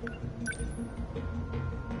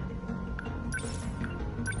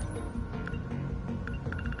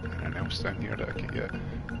 Anything else down here that I can get?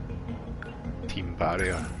 Team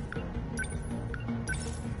barrier.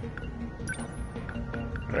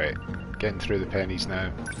 Right, getting through the pennies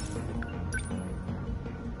now.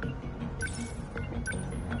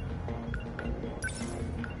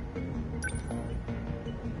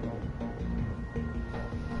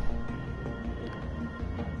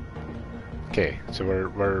 Okay, so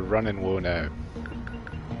we're running low now.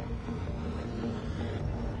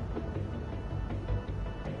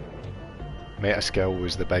 Meta skill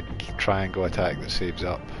was the big triangle attack that saves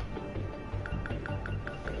up.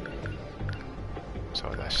 So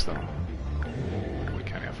this though, we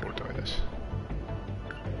can't afford all this.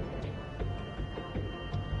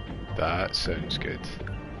 That sounds good.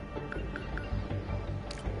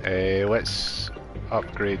 Let's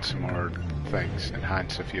upgrade some more things.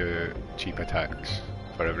 Enhance a few cheap attacks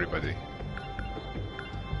for everybody.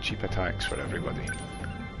 Cheap attacks for everybody.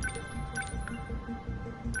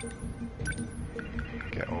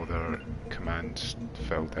 Get all their commands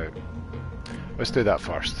filled out. Let's do that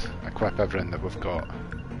first. Equip everything that we've got.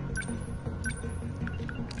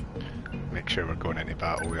 Make sure we're going into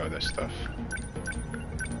battle with all this stuff.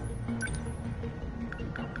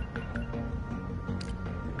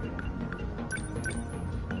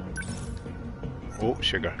 Oh,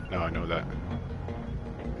 sugar. No, I know that.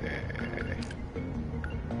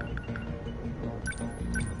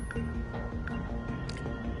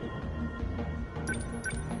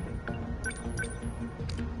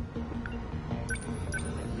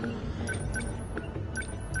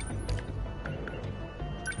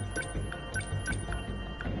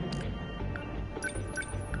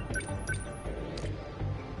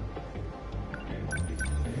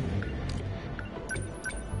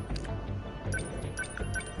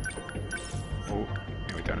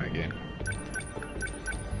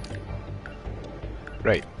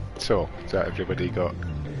 Right, so, is that everybody got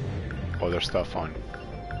all their stuff on?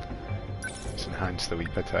 Let's enhance the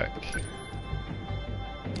leap attack.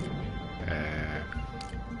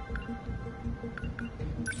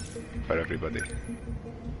 For everybody.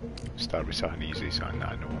 Start with something easy, something that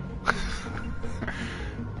I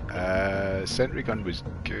know. Sentry gun was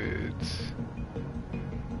good.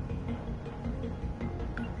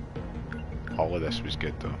 All of this was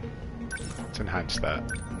good though. Let's enhance that.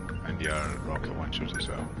 And your rocket launchers as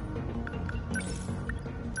well.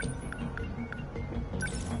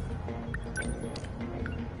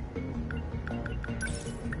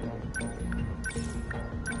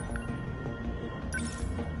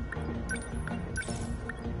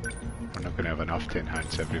 We're not going to have enough to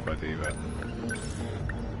enhance everybody, but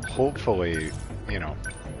hopefully, you know,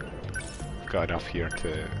 we've got enough here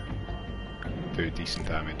to do decent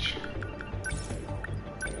damage.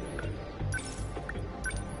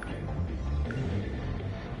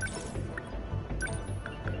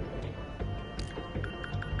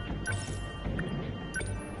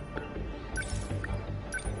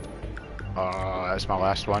 That's my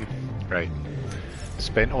last one. Right.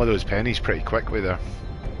 Spent all those pennies pretty quickly there.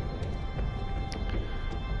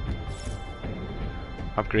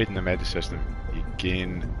 Upgrading the meta system. You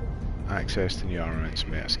gain access to new armaments,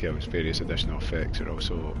 meta skills, various additional effects are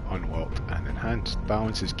also unlocked and enhanced.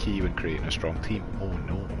 Balance is key when creating a strong team. Oh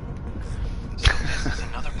no. So this is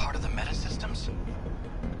another part of the meta systems?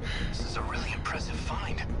 This is a really impressive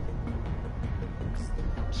find.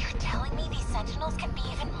 You're telling me these Sentinels can be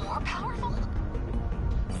even more powerful?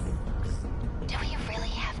 Do we really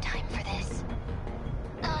have time for this?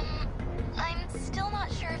 I'm still not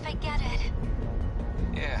sure if I get it.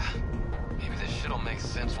 Yeah, maybe this shit'll make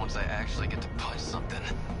sense once I actually get to punch something.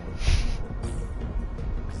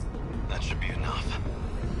 That should be enough.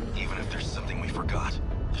 Even if there's something we forgot,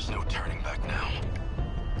 there's no turning back now.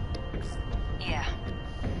 Yeah,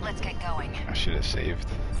 let's get going. I should have saved.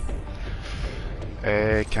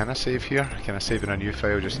 Can I save here? Can I save in a new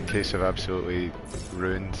file just in case I've absolutely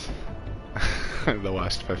ruined the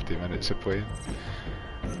last 50 minutes of playing?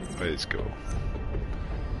 Let's go.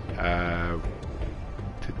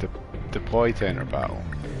 To deploy to enter battle.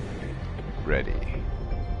 Ready.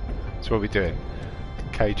 So what are we doing?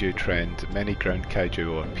 Kaiju trend. Many ground kaiju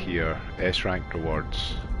will appear. S rank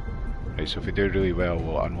rewards. Right, so if we do really well,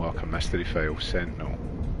 we'll unlock a mystery file, Sentinel.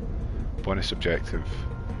 Bonus objective.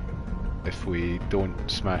 If we don't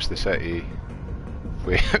smash the city,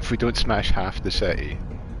 if we don't smash half the city,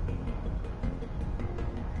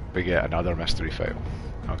 we get another mystery file.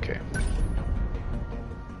 Okay.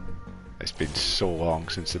 It's been so long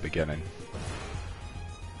since the beginning.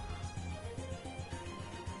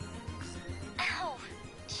 Ow!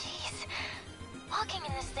 Jeez. Walking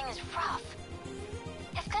in this thing is rough.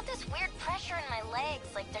 I've got this weird pressure in my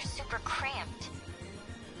legs, like they're super cramped.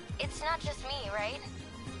 It's not just me, right?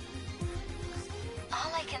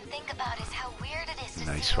 All I can think about is how weird it is to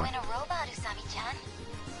see you in a robot, Usami-chan.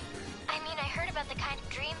 I mean, I heard about the kind of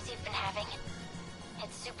dreams you've been having.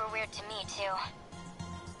 It's super weird to me, too.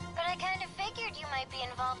 But I kind of figured you might be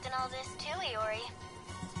involved in all this, too, Iori.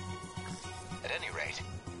 At any rate,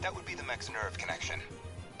 that would be the mech's nerve connection.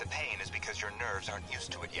 The pain is because your nerves aren't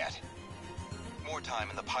used to it yet. More time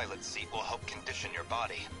in the pilot's seat will help condition your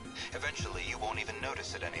body. Eventually, you won't even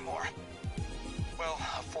notice it anymore. Well,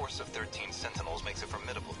 a force of 13 Sentinels makes a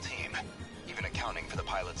formidable team, even accounting for the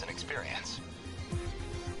pilot's inexperience.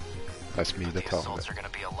 That's me, the The assaults are gonna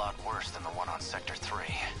be a lot worse than the one on Sector 3.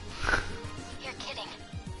 You're kidding.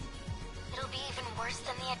 It'll be even worse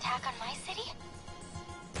than the attack on my city?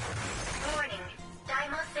 Warning.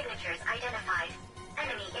 Daimos signatures identified.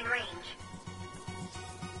 Enemy in range.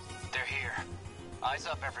 They're here. Eyes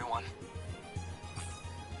up, everyone.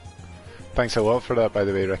 Thanks a lot for that, by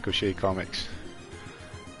the way, Ricochet Comics.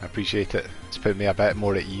 I appreciate it. It's put me a bit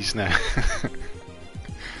more at ease now.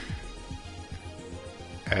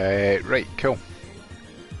 Right, cool.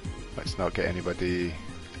 Let's not get anybody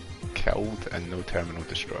killed and no terminal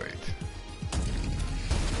destroyed.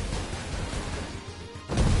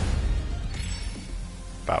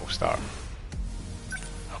 Battle start.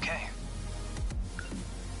 Okay.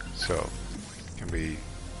 So, can we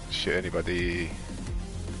shoot anybody?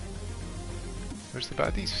 Where's the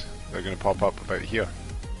baddies? They're going to pop up about here.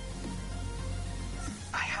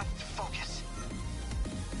 I have to focus.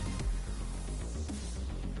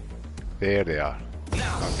 There they are.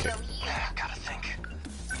 Okay. Yeah, gotta think.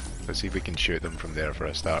 Let's see if we can shoot them from there for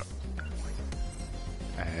a start.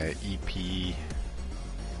 EP.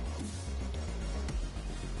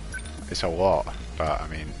 It's a lot, but I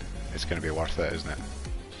mean, it's going to be worth it, isn't it?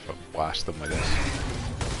 But blast them with this.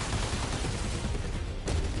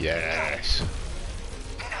 Yes.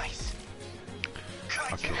 Nice.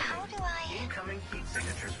 Okay. How do I... Incoming heat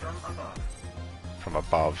signatures from above. From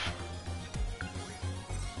above.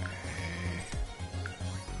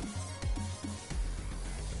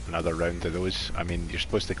 Another round of those. I mean, you're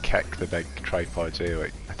supposed to kick the big tripods,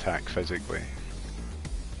 like attack physically.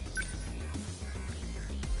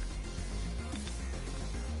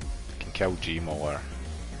 Can kill G-Molar.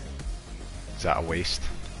 Is that a waste?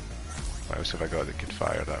 What else have I got that could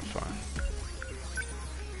fire that far?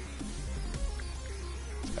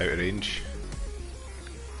 Out of range.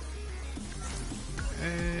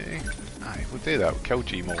 Aye, we'll do that. We'll kill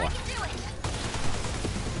G-Molar.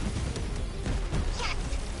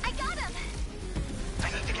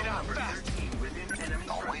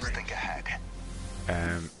 Always think ahead.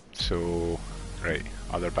 So, right,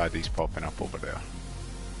 other baddies popping up over there.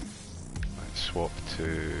 Let's swap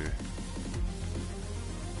to...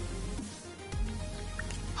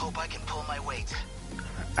 Hope I can pull my weight.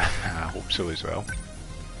 I hope so as well.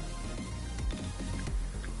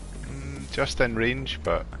 Just in range,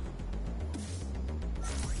 but...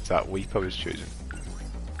 It's that weep I was choosing.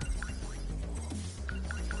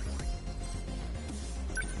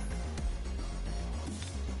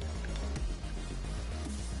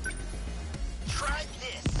 Try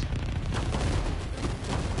this.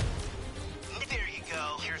 There you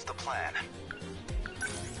go. Here's the plan.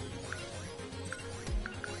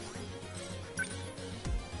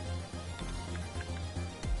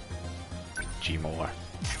 G-Molar.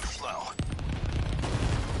 Too slow.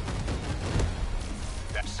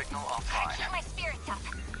 That signal offline. Keep my spirits up.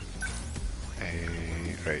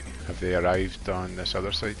 Right, have they arrived on this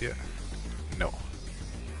other side yet? No.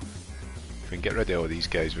 If we can get rid of all these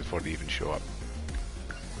guys before they even show up,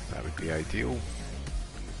 that would be ideal.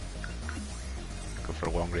 Go for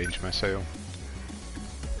a long range missile.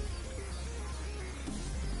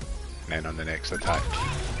 And then on the next attack.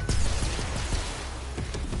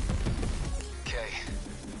 Okay.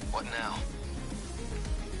 What now?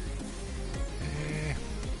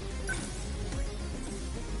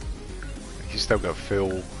 He's still got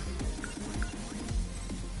full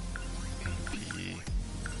AP.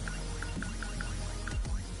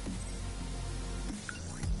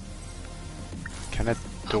 Kinda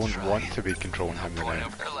don't want to be controlling him now.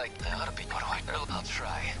 I'll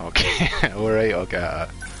try. Okay, alright, I'll get it.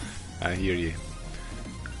 I hear you.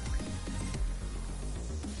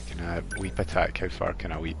 Can I weep attack? How far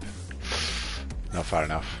can I weep? Not far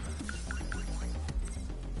enough.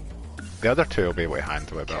 The other two will be able to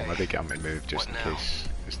handle it, but I'll maybe get them to move just in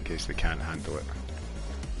case they can't handle it.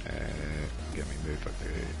 Get me move up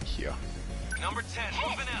to here. Number 10,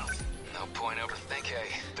 moving out. No point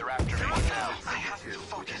overthinking. They're after me now. I have to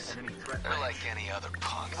focus. They're like any other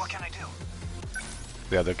punk. What can I do?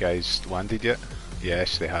 The other guys landed yet?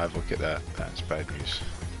 Yes, they have. Look at that. That's bad news.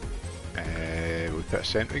 We put a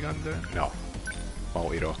sentry gun there? No.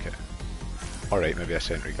 Multi-rocket. Alright, maybe a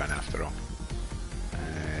sentry gun after all.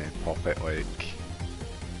 Pop it like...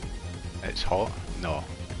 It's hot? No.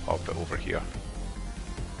 Pop it over here.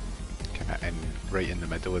 Kinda in, right in the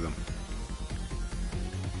middle of them.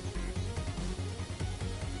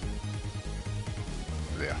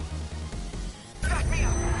 There. Back me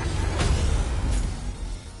up.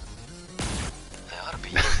 They ought to be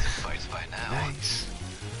used to fights by now. Nice.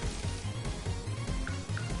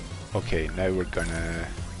 Okay, now we're gonna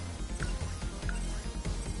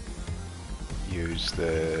use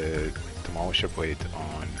the Demolisher Blade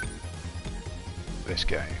on this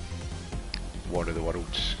guy. War of the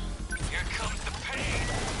Worlds. Here comes the pain.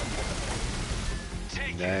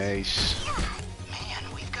 Take Nice. Man,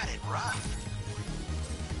 we've got it rough.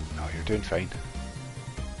 No, you're doing fine.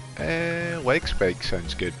 Leg spike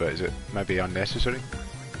sounds good, but is it maybe unnecessary?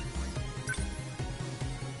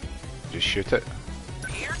 Just shoot it.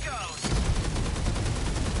 Here goes.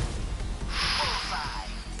 Bullseye.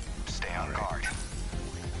 Stay on guard.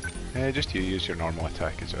 Just you use your normal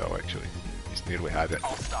attack as well, actually. He's nearly had it.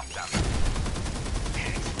 I'll stop them.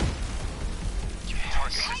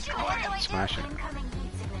 Target destroyed. Smash it. Incoming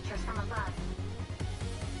heat signatures from above.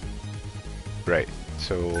 Right,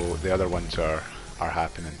 so the other ones are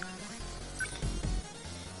happening.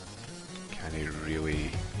 Can he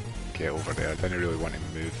really get over there? I didn't really want to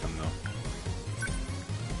move them though.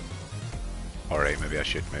 Alright, maybe I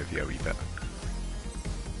should move you a wee bit.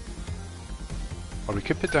 Or we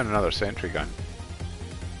could put down another sentry gun.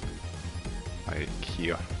 Like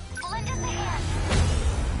here. Lend us a hand.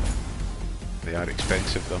 They are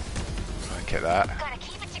expensive though. Look at that. Gotta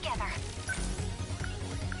keep it together.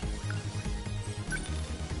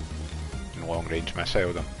 And long range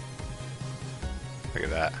missile them. Look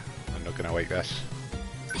at that. I'm not gonna like this.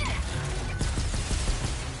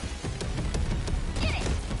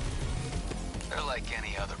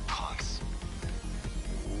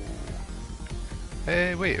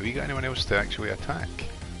 Wait, have we got anyone else to actually attack?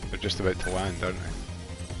 They're just about to land, aren't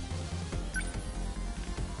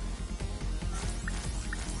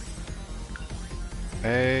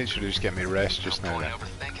they? Should I just get me rest just now then?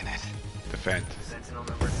 Defend. They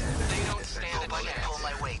don't stand a chance. Pull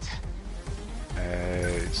my weight.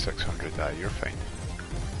 600, you're fine.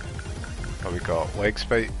 Oh, we got leg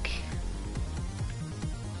spike.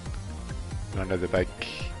 None of the big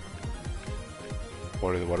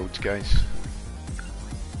War of the Worlds guys.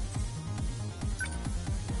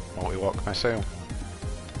 Multi-lock missile.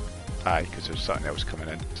 Aye, because there's something else coming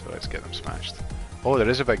in, so let's get them smashed. Oh, there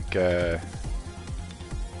is a big aye.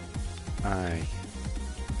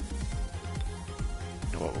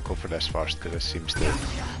 You know what, we'll go for this first because this seems to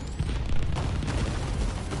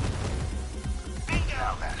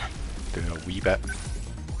do a wee bit.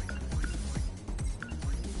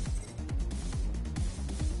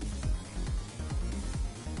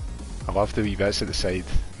 I love the wee bits at the side.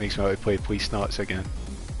 Makes me want to play Police Knots again.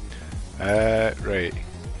 Right.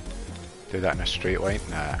 Do that in a straight line?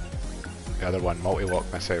 Nah. The other one,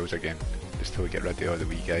 multi-lock missiles again. Just till we get rid of all the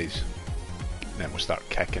wee guys. And then we'll start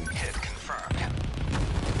kicking. Hit confirmed.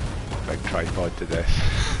 Big tripod to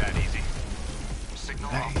death. That easy.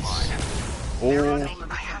 Signal Nice. offline.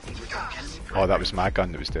 Oh, that was my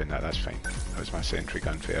gun that was doing that, that's fine. That was my sentry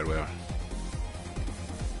gun fairwear.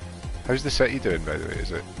 How's the city doing, by the way?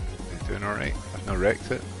 Is it doing alright? I've not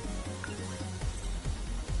wrecked it.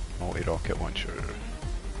 Multi-rocket launcher.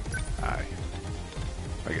 Aye.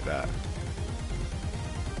 Look at that.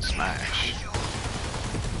 Smash.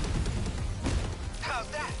 How's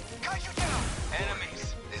that? Cut you down.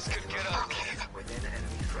 Enemies. This could get ugly. Within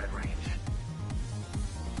enemy threat range.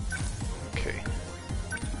 Okay.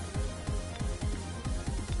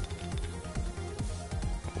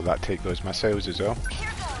 Will that take those missiles as well? Here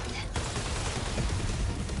goes.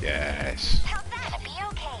 Yes. How's that? Be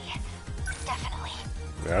okay. Definitely.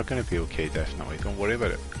 We are going to be okay, definitely. Don't worry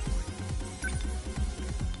about it.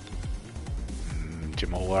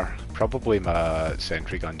 Jamolar. Probably my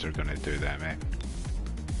sentry guns are going to do them, eh?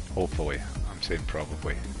 Hopefully. I'm saying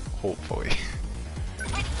probably. Hopefully.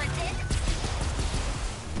 Ready for hit?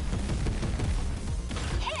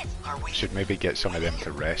 Hit! Should maybe get some of them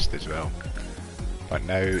to rest as well. But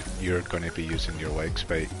now you're going to be using your leg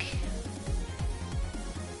spike.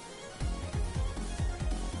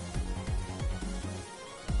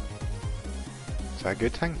 Is that a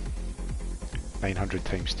good thing? 900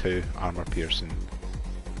 times 2 armor piercing.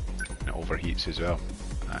 And it overheats as well.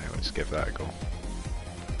 Aye, let's give that a go.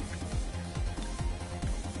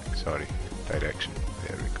 Sorry, direction.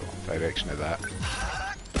 There we go. Direction of that.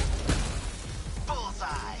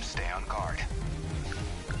 Bullseye. Stay on guard.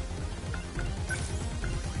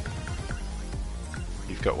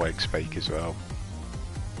 You've got leg spike as well.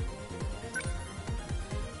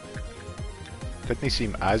 Didn't he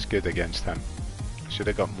seem as good against him? Should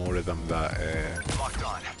have got more of them that Locked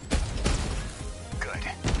on. Good.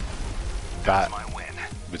 that My win.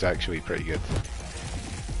 was actually pretty good.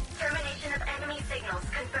 Termination of enemy signals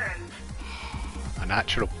confirmed. A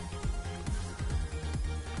natural.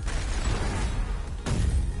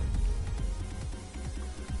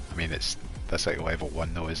 I mean that's like level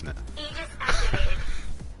 1 though, isn't it? Aegis activated.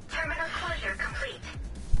 Terminal closure complete.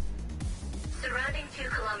 Surrounding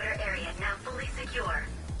 2-kilometer area now fully secure.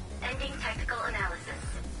 Ending technical analysis.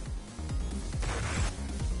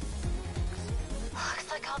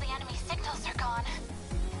 Looks like all the enemy signals are gone.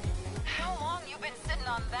 How long you been sitting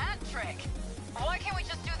on that trick? Why can't we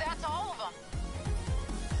just do that to all of them?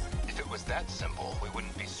 If it was that simple, we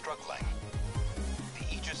wouldn't be struggling.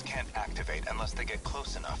 The Aegis can't activate unless they get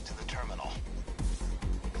close enough to the terminal.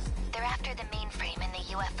 They're after the mainframe in the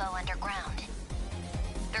UFO underground.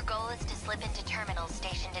 Their goal is to slip into terminals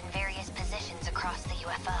stationed in various positions across the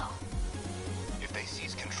UFO. If they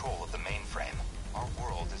seize control of the mainframe, our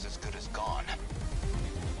world is as good as gone.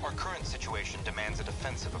 Our current situation demands a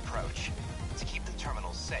defensive approach. To keep the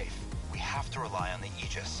terminals safe, we have to rely on the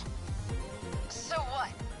Aegis. So what?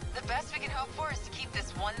 The best we can hope for is to keep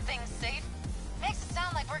this one thing safe? Makes it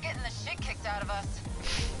sound like we're getting the shit kicked out of us.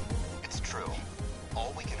 It's true.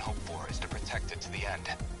 All we can hope for is to protect it to the end.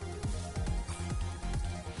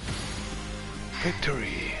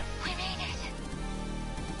 Victory! We made it.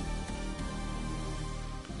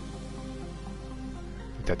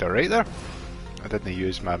 Did alright there. I didn't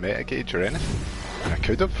use my meta gauge or anything. And I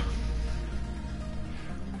could have.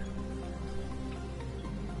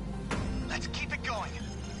 Let's keep it going.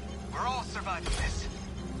 We're all surviving this.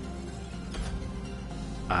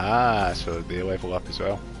 Ah, so they level up as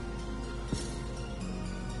well.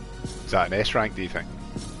 Is that an S rank, do you think?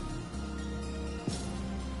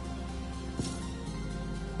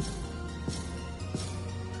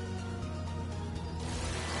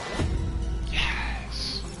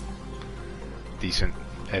 decent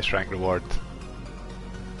S rank reward.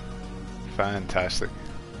 Fantastic.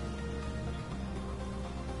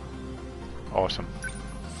 Awesome.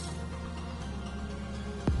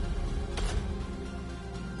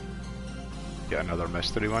 Get another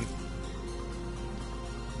mystery one.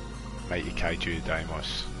 Mighty Kaiju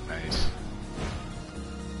Daimos. Nice.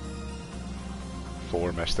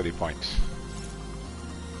 4 mystery points.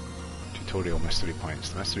 Tutorial mystery points.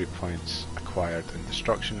 The mystery points acquired in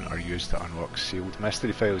destruction are used to unlock sealed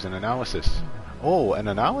mystery files in analysis. Oh, in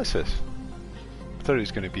analysis! I thought it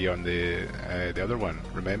was going to be on the other one,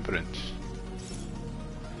 Remembrance.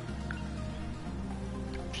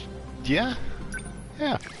 Yeah?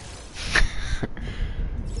 Yeah.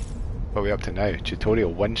 What are we up to now?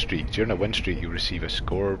 Tutorial win streak. During a win streak you'll receive a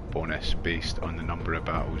score bonus based on the number of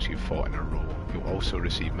battles you've fought in a row. You'll also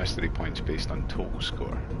receive mystery points based on total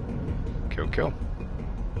score. Cool, cool.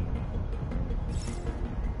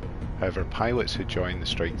 However, pilots who join the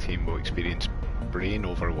strike team will experience brain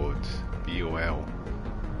overload, BOL.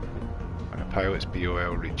 When a pilot's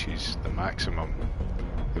BOL reaches the maximum,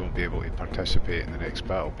 they won't be able to participate in the next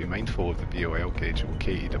battle. Be mindful of the BOL gauge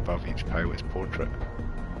located above each pilot's portrait.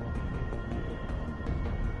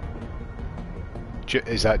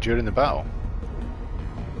 Is that during the battle?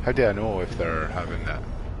 How do I know if they're having that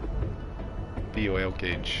BOL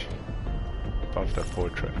gauge above their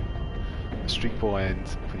portrait? The streak will end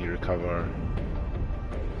when you recover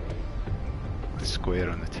the square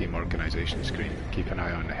on the team organisation screen. Keep an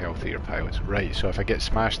eye on the health of your pilots. Right, so if I get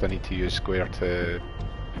smashed I need to use square to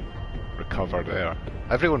recover there.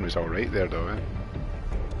 Everyone was alright there though, eh?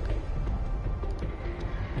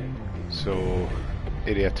 So,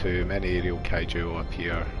 Area 2, many aerial kaiju will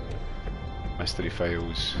appear. Mystery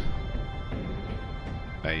files.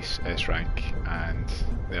 Nice, S rank. And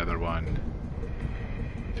the other one,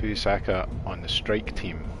 Fuyusaka on the strike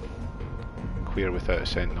team. Clear without a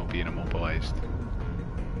sentinel being immobilized.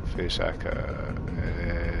 Fuyusaka...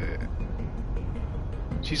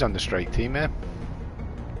 she's on the strike team, eh?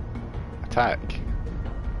 Attack.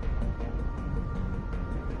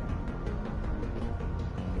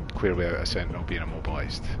 Clear without a sentinel being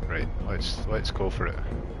immobilized. Right, let's go for it.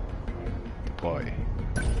 Deploy.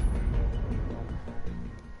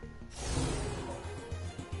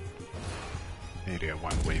 Area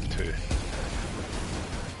 1, Wave 2.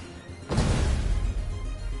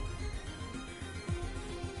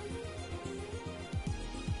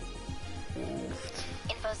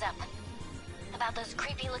 Info's up. About those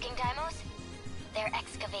creepy looking Daimos? They're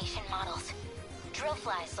excavation models. Drill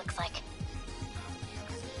flies, looks like.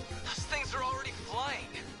 Those things are already flying.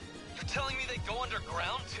 You're telling me they go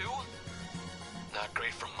underground too? Not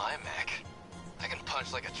great for my mech. I can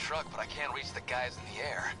punch like a truck, but I can't reach the guys in the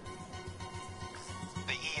air.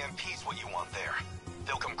 The EMP's what you want there.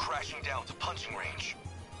 They'll come crashing down to punching range.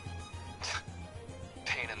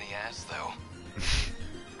 Pain in the ass, though.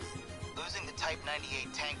 Losing the Type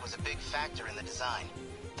 98 tank was a big factor in the design.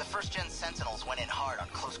 The first-gen Sentinels went in hard on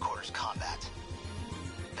close-quarters combat.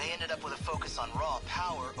 They ended up with a focus on raw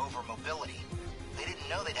power over mobility. They didn't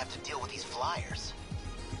know they'd have to deal with these flyers.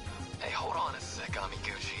 Hey, hold on a sec,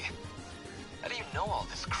 Amiguchi. How do you know all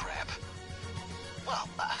this crap? Well,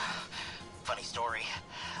 funny story.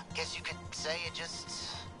 Guess you could say it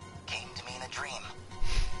just came to me in a dream.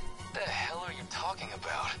 The hell are you talking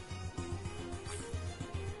about?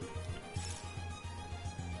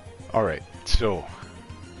 Alright, so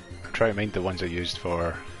I'll try to mind the ones I used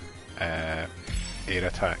for air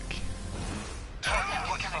attack.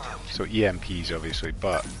 So EMPs obviously,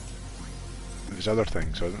 but there's other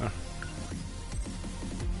things, wasn't there?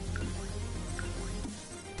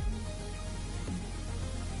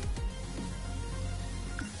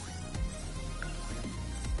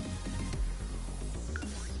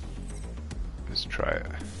 Let's try it.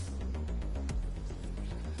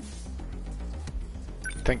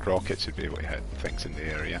 I think rockets would be able to hit things in the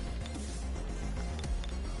area.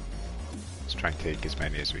 Let's try and take as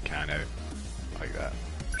many as we can out, like that.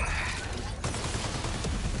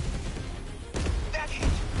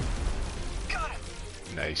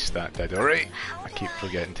 Nice, that did alright. I keep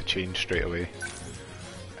forgetting to change straight away.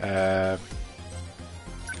 Can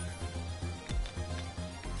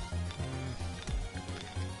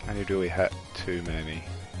you really hit too many?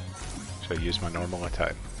 So I use my normal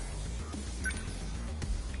attack.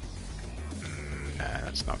 Nah,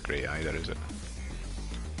 that's not great either, is it?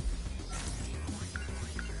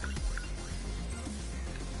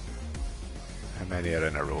 How many are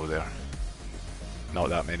in a row there? Not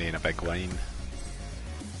that many in a big line.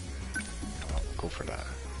 I'll go for that.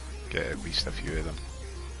 Get at least a few of them.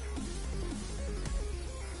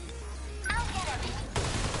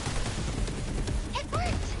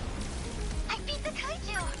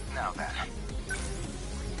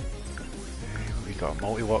 got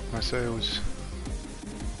multi-lock missiles.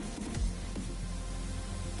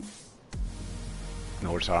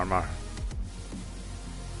 Norse armor.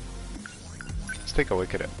 Let's take a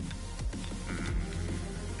look at it.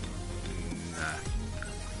 Nah.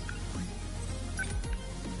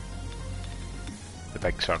 The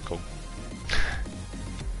big circle. How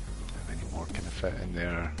many more can I fit in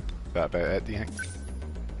there? Is that about it, do you think?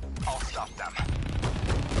 I'll stop them.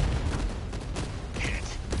 Hit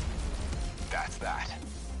it. That's that.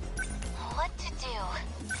 What to do?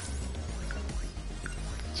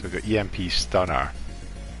 So we've got EMP stunner.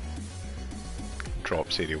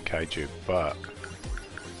 Drops aerial kaiju, but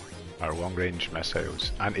our long range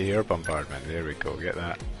missiles, anti-air bombardment, there we go, get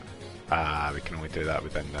that. Ah, we can only do that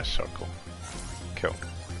within this circle. Cool.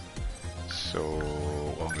 So,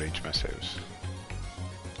 long range missiles.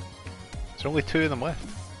 There's only 2 of them left.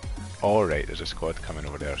 Alright, there's a squad coming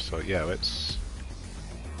over there, so yeah, let's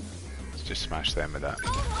just smash them with that.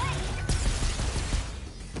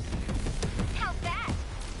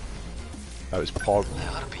 That was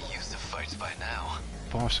By now.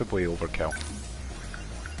 possibly overkill.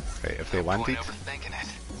 Right, if they landed.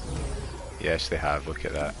 Yes, they have, look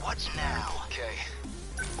at that. What now? Okay.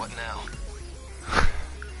 What now?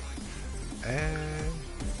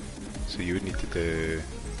 So you would need to do...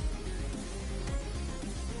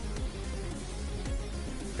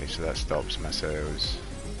 Okay, so that stops missiles.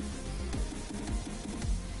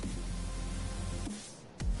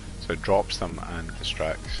 So it drops them and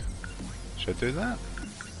distracts. Should I do that?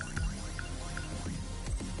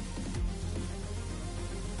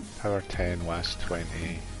 Power 10, last 20.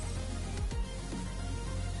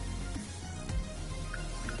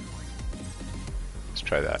 Let's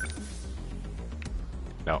try that.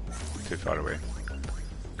 No, too far away.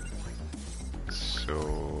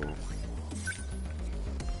 So...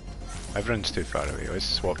 everyone's too far away, let's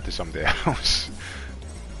swap to somebody else.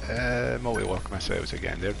 Multi-lock missiles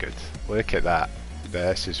again, they're good. Look at that.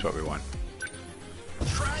 This is what we want.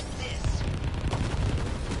 Try this.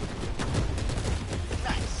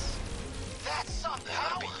 Nice. That's something. They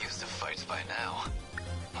ought to be used to fights by now.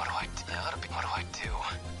 What do I do?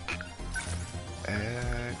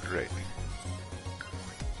 Right.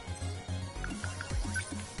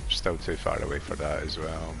 Still too far away for that as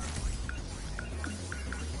well.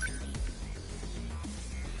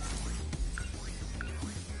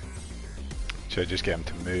 Should I just get him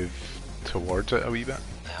to move towards it a wee bit?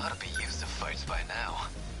 They ought to be used to fights by now.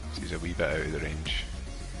 So he's a wee bit out of the range.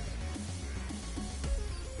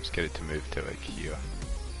 Just get it to move to like here.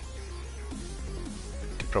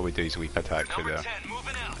 Could probably do his leap attack for there. 10,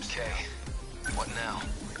 moving out. Okay. What now?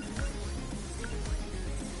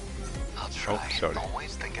 I'll try. Oh, sorry.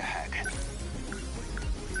 Always think ahead.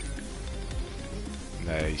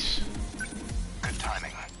 Nice. Good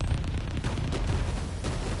timing.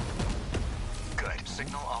 Good.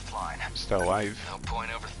 Signal offline. Still alive. No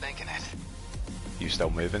point overthinking it. You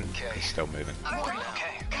still moving? Okay. He's still moving.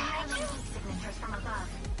 Okay. Signatures from above.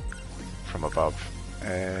 From above.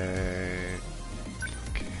 Okay.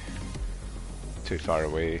 Too far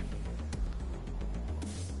away.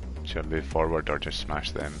 Should I move forward or just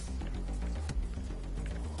smash them?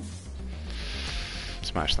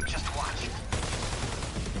 Smash them. Just watch.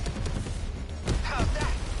 How's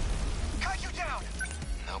that? Cut you down.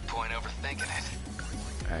 No point overthinking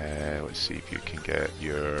it. Let's see if you can get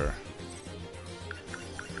your...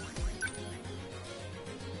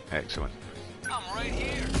 Excellent. I'm right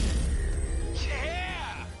here.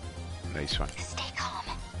 Yeah. Nice one. Stay calm.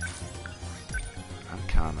 I'm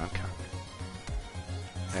calm.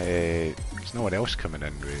 There's no one else coming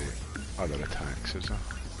in with other attacks, is there?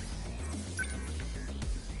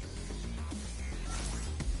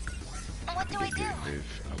 What do I Get do? you to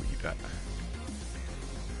move a wee bit.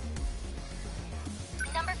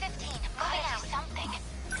 Number 15, moving out. Something.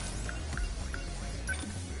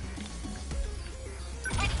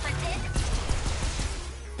 Ready for this?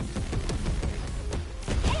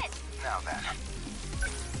 Hit! Now then.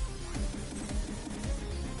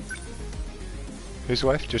 Who's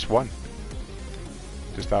left? Just one.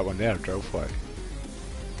 Just that one there, drill flag.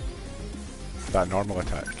 That normal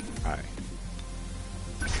attack. Aye.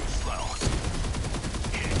 Slow.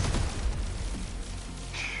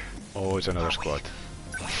 Oh, it's another squad.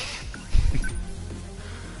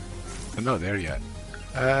 I'm not there yet.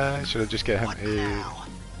 Should I just get him a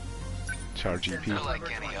charge EP? They're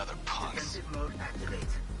like any other punks. Defensive mode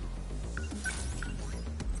activate.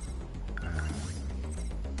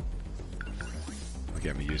 I'll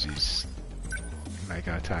get him to use his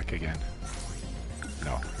mega attack again.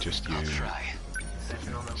 No, just you. I'll try.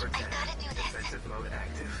 Sentinel number 10. Defensive mode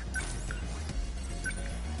active.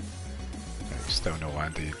 Right, Still no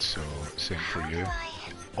landed, so same for you.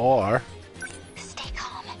 Or,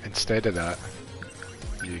 instead of that,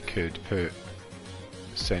 you could put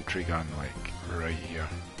sentry gun like right here.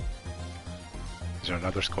 Is there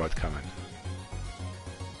another squad coming?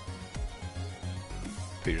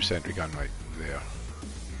 Put your sentry gun right there.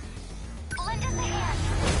 Lend us a hand.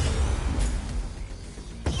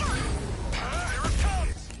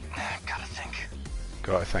 Gotta think.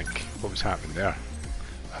 Gotta think. What was happening there?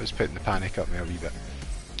 I was putting the panic up there a wee bit.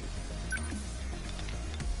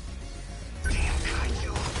 Damn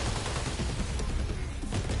kaiju.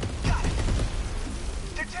 Got it.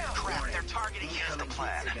 They're down. Crap, they're targeting. Here's the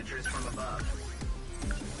plan. Signatures from above.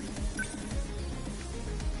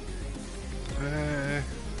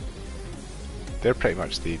 They're pretty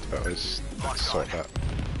much dead, but let's sort that.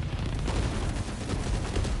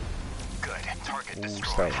 Good. Target Ooh,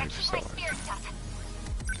 destroyed. still alive.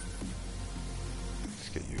 Let's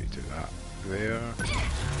get you to that. There.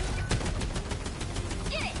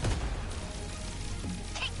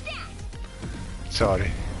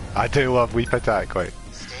 Sorry. I do love Weep Attack, like.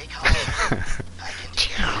 Stay calm.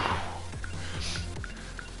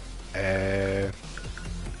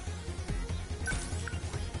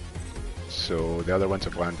 So the other ones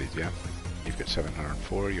have landed, yeah? You've got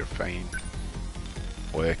 704, you're fine.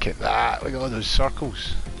 Look at that, look at all those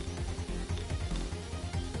circles.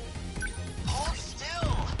 Hold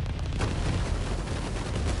still.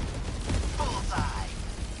 Bullseye.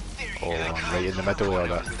 Oh, I'm right in the middle of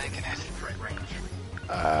that.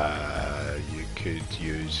 You could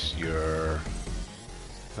use your...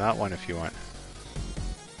 that one if you want.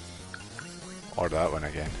 Or that one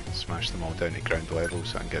again. Smash them all down to ground level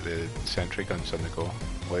so I can get the sentry guns on the go.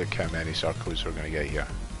 Look how many circles we're going to get here.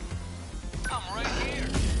 I'm right here.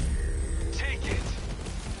 Take it.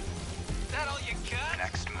 Is that all you got?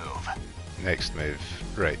 Next move. Next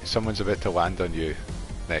move. Right, someone's about to land on you.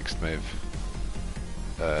 Next move.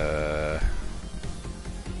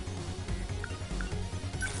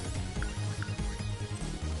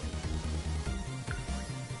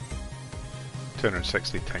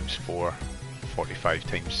 260 times 4, 45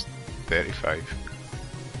 times 35.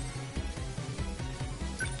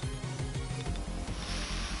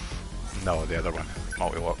 No, the other one.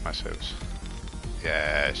 Multi-lock missiles.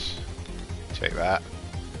 Yes. Check that.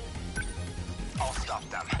 I'll stop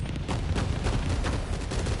them.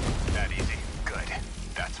 That easy. Good.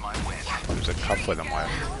 That's my win. There's a couple of them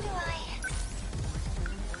left.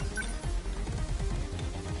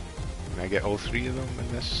 Can I get all three of them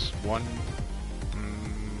in this one?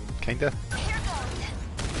 Kinda.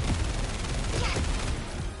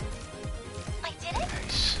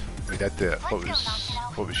 Nice. We did do it.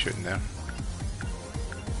 What was shooting there?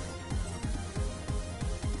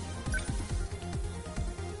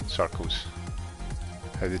 Circles.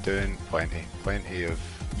 How they doing? Plenty of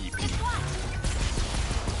EP.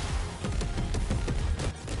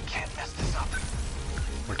 Can't mess this up.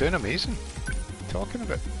 We're doing amazing. What are you talking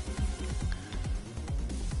about?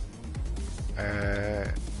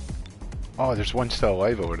 Oh, there's one still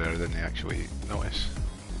alive over there, didn't they actually notice?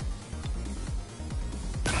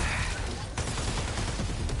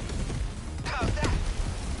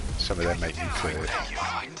 Some of them might need to...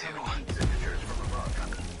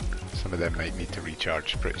 Some of them might need to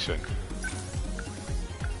recharge pretty soon.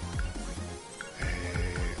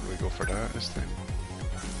 We go for that this time.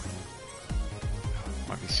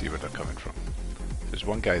 Let me see where they're coming from. There's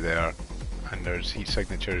one guy there, and there's heat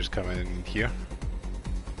signatures coming here.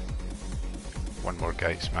 One more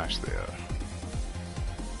guy smashed there.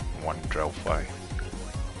 One drill fly.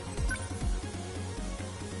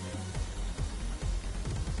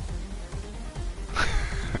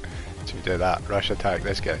 Should we do that? Rush attack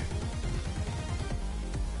this guy.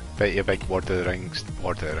 Bet you a big War of the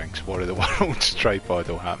Worlds tripod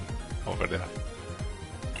will happen over there.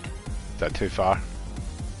 Is that too far?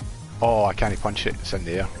 Oh, I can't punch it, it's in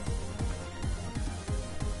the air.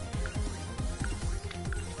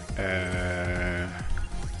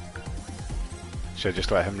 Should I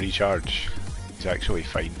just let him recharge? He's actually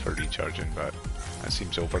fine for recharging, but that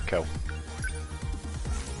seems overkill.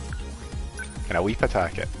 Can I weep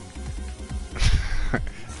attack it?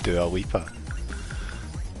 Do a weeper?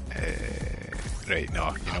 Right,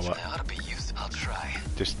 no, you know what? I'll try.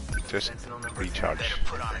 Just recharge.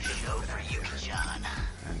 Put on a show for you, John.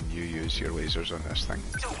 And you use your lasers on this thing.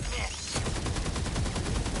 Don't miss.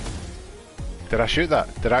 Did I shoot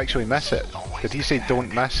that? Did I actually miss it? Did he say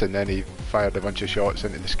don't miss and then he fired a bunch of shots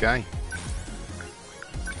into the sky?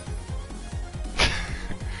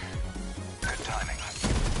 Good timing.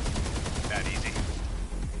 That easy.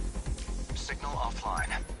 Signal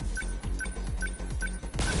offline.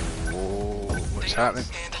 Oh. What's happening?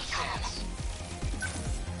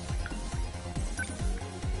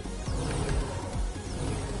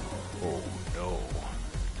 Oh no.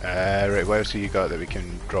 Right, what else have you got that we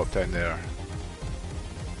can drop down there?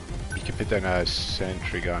 You can put down a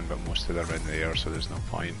sentry gun, but most of them are in the air, so there's no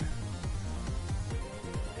point.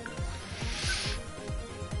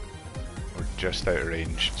 We're just out of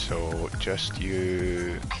range, so just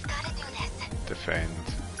you defend.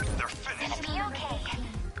 They're finished. Gonna be okay.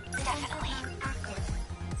 Definitely.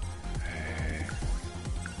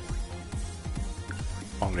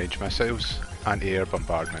 Long range missiles, anti-air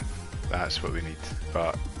bombardment. That's what we need,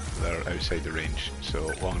 but they're outside the range.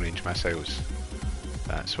 So long range missiles,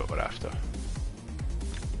 that's what we're after.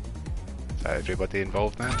 Is that everybody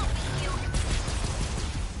involved now?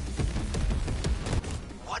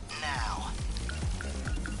 What now?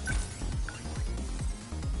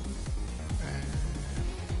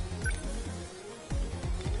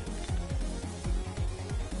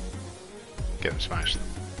 Get them smashed.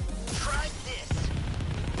 Try this.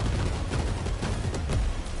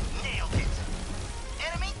 Nailed it.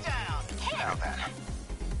 Enemy down. Now then. A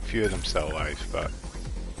few of them still alive, but...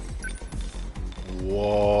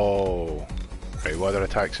 Whoa! Right, what other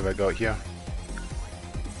attacks have I got here?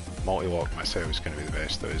 Multi-lock missile is going to be the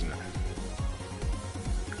best though, isn't it?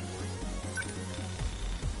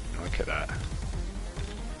 Look at that.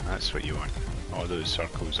 That's what you want. All those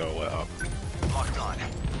circles all lit up. Locked on.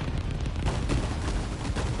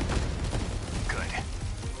 Good.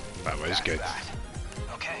 That was good. That.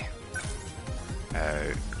 Okay.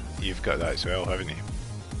 You've got that as well, haven't you?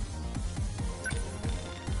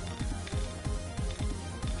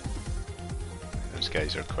 Those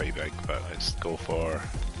guys are quite big, but let's go for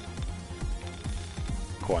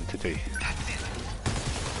quantity. That's it.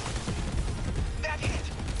 That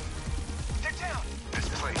hit. They're down. This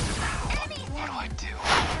place is what do I do?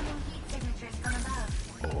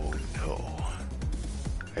 Oh no.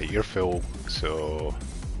 Hey, you're full, so...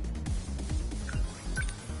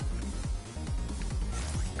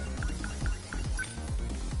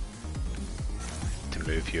 to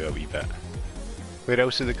move you a wee bit. Where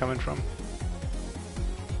else are they coming from?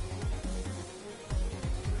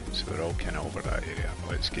 So they're all kind of over that area.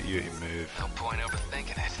 Let's get you to move No point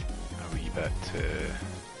overthinking it. a wee bit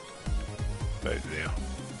about there.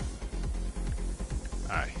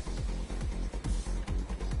 Aye.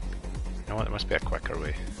 You know what, there must be a quicker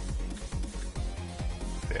way.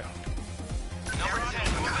 There. Number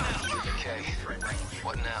 10 moving out. Okay.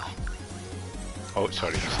 What now? Oh,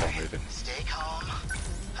 sorry, you're still moving. Stay calm.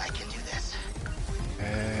 I can do this.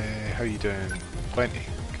 How are you doing? Plenty.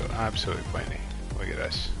 Got absolutely plenty. Look at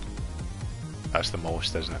this. That's the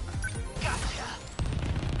most, isn't it? Gotcha.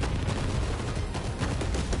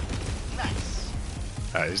 Nice.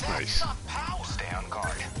 That is nice. Some power. Stay on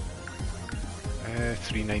guard.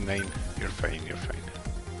 399. You're fine, you're fine.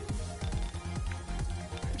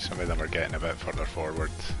 Some of them are getting a bit further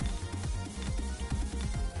forward.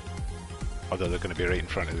 Although they're going to be right in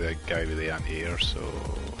front of the guy with the anti-air, so...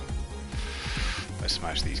 let's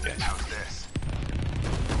smash these guys. How's this?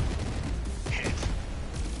 Hit.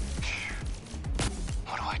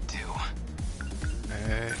 What do I do?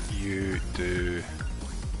 You do...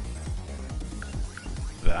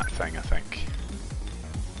 that thing, I think.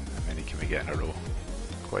 How many can we get in a row?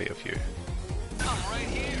 Quite a few. I'm right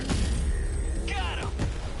here. Got him.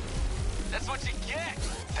 That's what you get.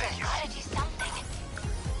 Thank you. Gotta do something.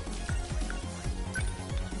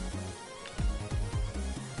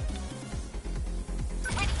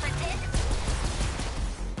 Ready for this?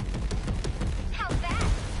 How's that?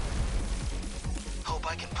 Hope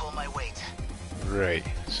I can pull my weight. Right,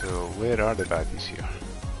 so where are the baddies here?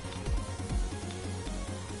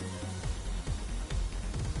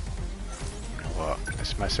 You know what?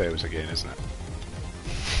 It's missiles again, isn't it?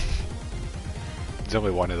 There's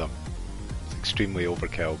only one of them. It's extremely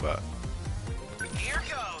overkill, but... Here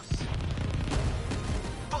goes.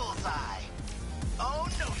 Bullseye. Oh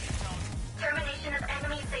no, you don't. Termination of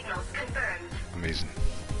enemy signals confirmed. amazing.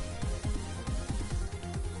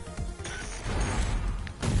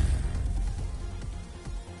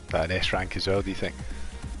 That an S rank as well, do you think?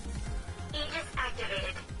 Aegis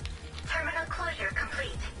activated. Terminal closure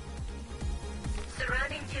complete.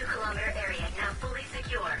 Surrounding 2-kilometer area now fully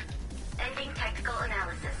secure. Ending technical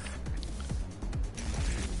analysis.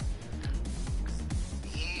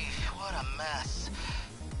 Yeesh, what a mess.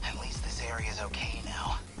 At least this area's okay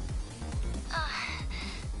now.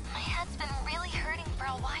 My head's been really hurting for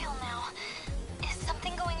a while now. Is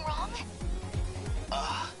something going wrong?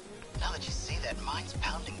 Now that you say that, mine's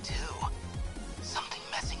pounding too. Something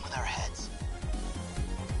messing with our heads.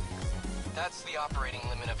 That's the operating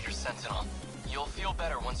limit of your Sentinel. You'll feel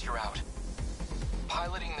better once you're out.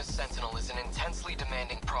 Piloting the Sentinel is an intensely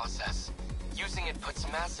demanding process. Using it puts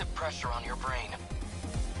massive pressure on your brain.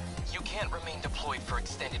 You can't remain deployed for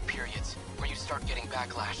extended periods, or you start getting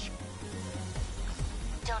backlash.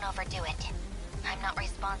 Don't overdo it. I'm not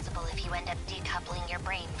responsible if you end up decoupling your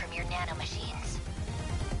brain from your nanomachines.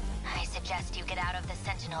 I suggest you get out of the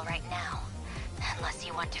Sentinel right now, unless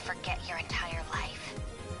you want to forget your entire life.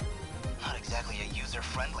 Not exactly a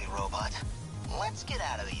user-friendly robot. Let's get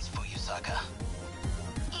out of these, Fuyusaka.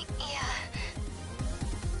 Yeah.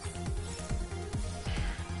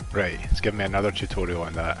 Right, it's given me another tutorial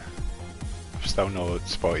on that. I've still not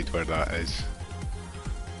spotted where that is.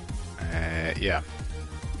 Yeah.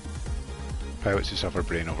 Pilots who suffer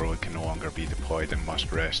brain overload can no longer be deployed and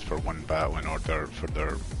must rest for one battle in order for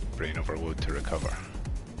their brain overload to recover.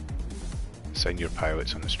 Assign your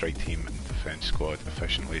pilots on the strike team and defense squad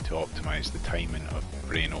efficiently to optimize the timing of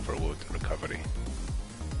brain overload recovery.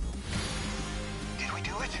 Did we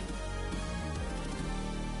do it?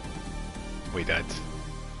 We did.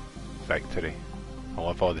 Victory. I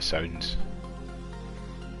love all the sounds.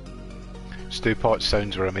 Stewpot's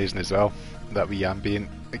sounds were amazing as well. That wee ambient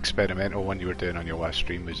experimental one you were doing on your last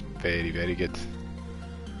stream was very, very good.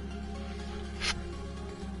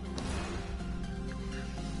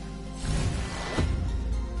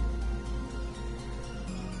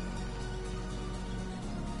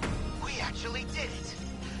 We actually did it!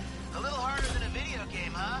 A little harder than a video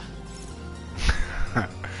game, huh?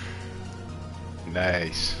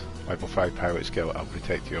 Nice. Level 5 pilot skill, I'll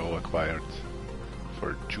protect you all acquired.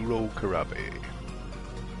 For Juro Karabe.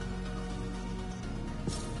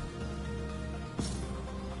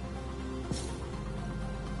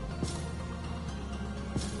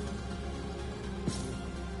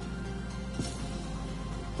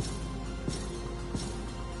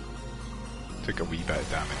 Took a wee bit of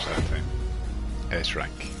damage that time. S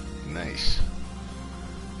rank. Nice.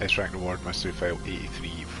 S rank reward mystery file 83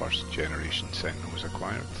 first generation Sentinels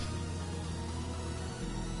acquired.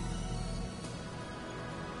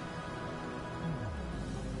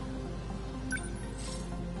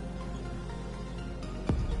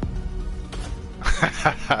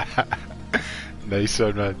 Nice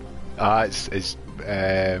one, man. Ah, it's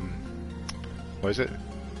what is it?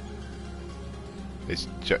 It's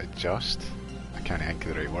just? I can't think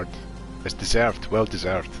of the right word. It's deserved, well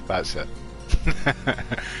deserved, that's it.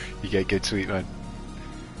 You get good sleep, man.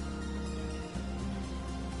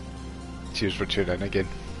 Cheers for tuning in again.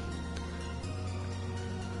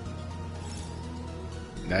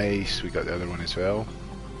 Nice, we got the other one as well.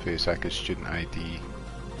 Fuyusaka's student ID.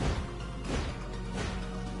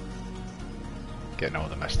 Getting all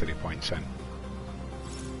the mystery points in.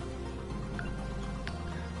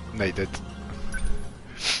 They did.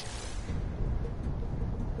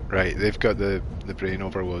 Right, they've got the brain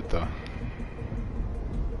overload though.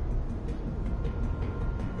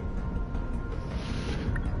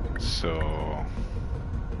 So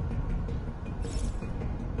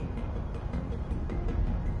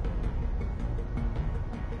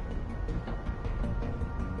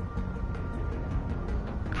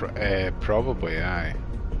probably, aye.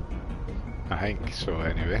 I think so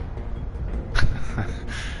anyway.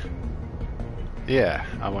 Yeah,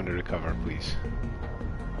 I want to recover, please.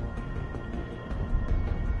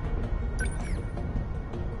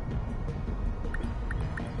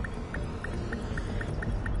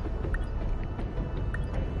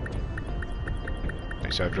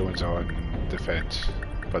 So everyone's on defense,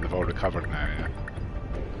 but they've all recovered now, yeah.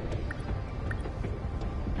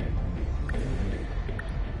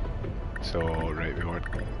 So, right, we want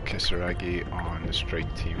Kisaragi on the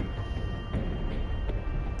strike team.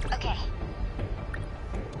 Okay.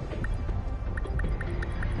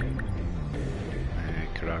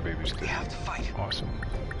 Karabe was doing awesome.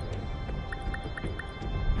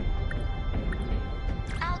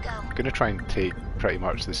 I'll go. I'm gonna try and take pretty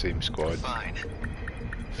much the same squad. Fine.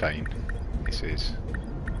 Fine, he says.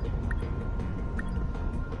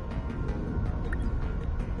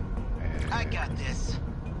 I got this.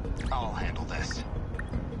 I'll handle this.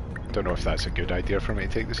 Don't know if that's a good idea for me to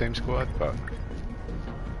take the same squad, but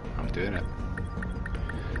I'm doing it.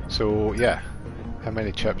 So yeah, how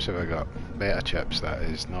many chips have I got? Meta chips, that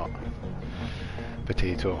is, not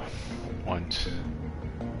potato ones.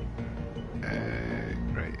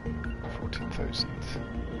 Right, 14,000.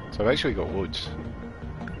 So I've actually got loads.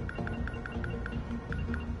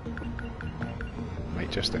 Might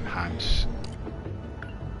just enhance.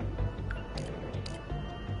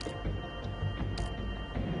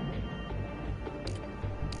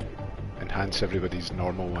 Enhance everybody's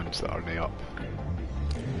normal ones that are now up.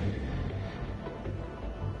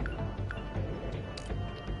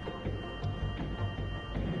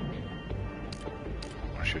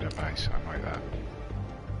 Aye, something like that.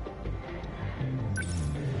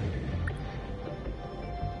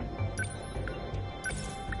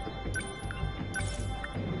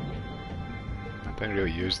 I didn't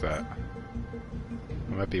really use that.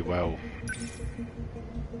 I maybe will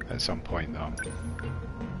at some point though.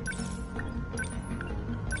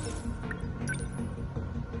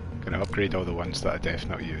 Gonna upgrade all the ones that I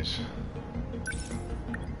definitely use.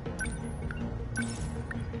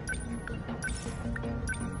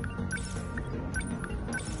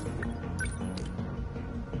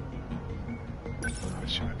 I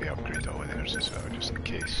should maybe upgrade all of theirs as well, just in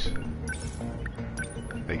case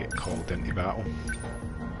they get called into battle.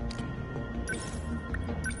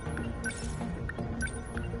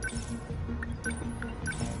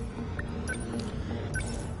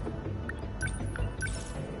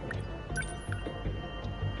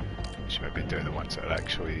 Should maybe do the ones that are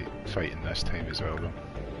actually fighting this time as well though.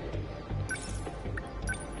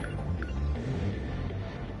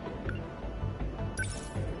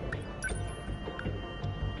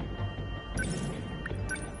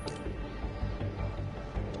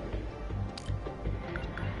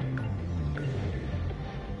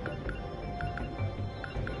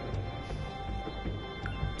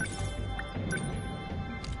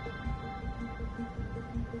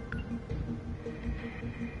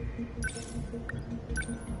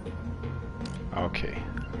 Okay,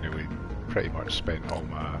 nearly pretty much spent all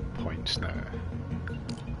my points now.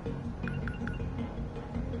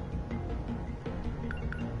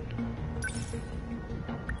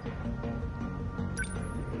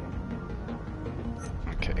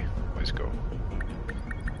 Okay, let's go.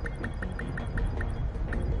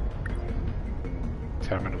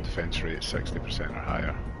 Terminal defense rate 60% or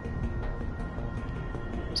higher.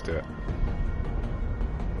 Let's do it.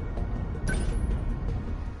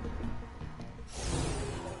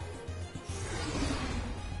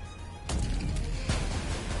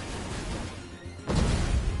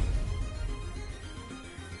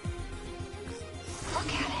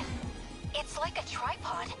 Look at it. It's like a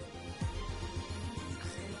tripod.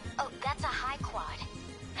 Oh, that's a high quad.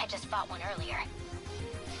 I just bought one earlier.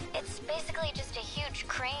 It's basically just a huge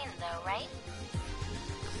crane, though, right?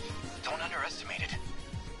 Don't underestimate it.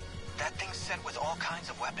 That thing's set with all kinds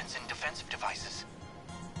of weapons and defensive devices.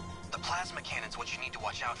 The plasma cannon's what you need to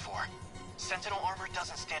watch out for. Sentinel armor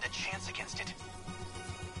doesn't stand a chance against it.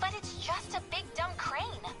 But it's just a big dumb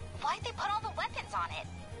crane. Why'd they put all the weapons on it?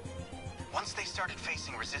 Once they started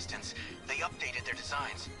facing resistance, they updated their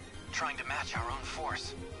designs, trying to match our own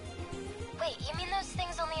force. Wait, you mean those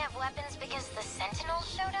things only have weapons because the Sentinels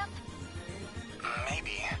showed up?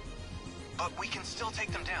 Maybe. But we can still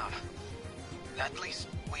take them down. At least,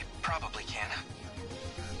 we probably can.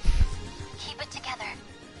 Keep it together.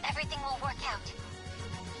 Everything will work out.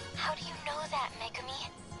 How do you know that, Megumi?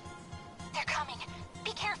 They're coming.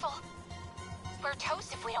 Be careful. We're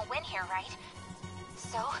toast if we don't win here, right?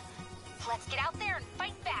 So, let's get out there and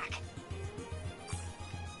fight back.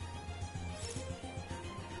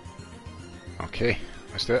 Okay,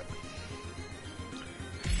 let's do it.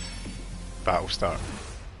 Battle start.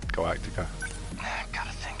 Galactica.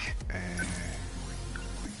 Gotta think.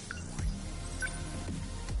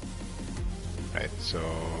 Right, so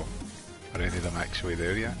are any of them actually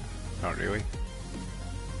there yet? Not really.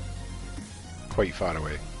 Quite far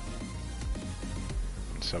away.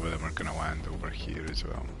 And some of them are going to land over here as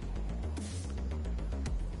well.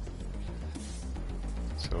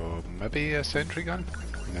 So maybe a sentry gun,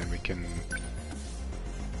 and then we can.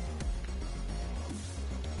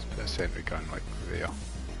 Let's put a sentry gun like there.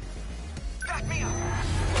 Back me up!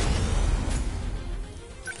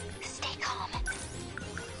 Stay calm.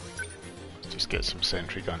 Just get some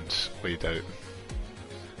sentry guns laid out in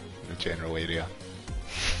the general area.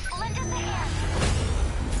 Lend us a hand.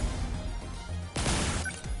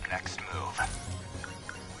 Next move.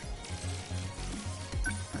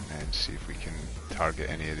 And then see if we can target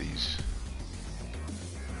any of these.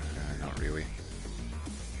 Not really.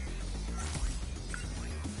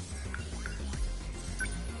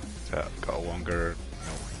 That got a longer.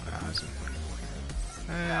 No, it hasn't.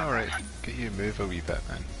 Alright, get you move a wee bit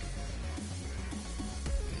then.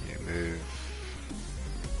 Get you move.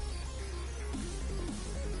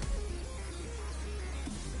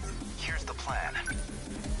 Here's the plan.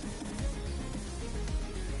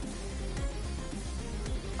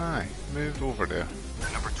 Aye, move over there.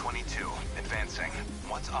 Number 22, advancing.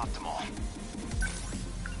 What's optimal?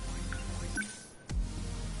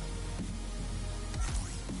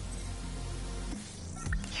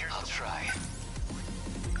 I'll try.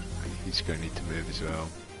 He's going to need to move as well.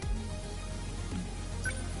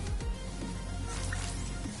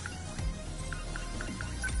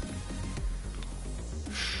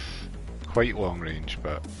 quite long range,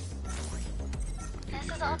 but This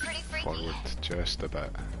you is all move pretty freaky. forward just a bit.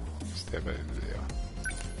 Stay about there.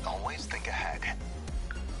 Always think ahead.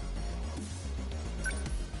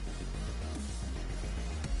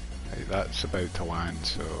 Right, that's about to land,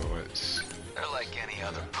 so it's... They're like any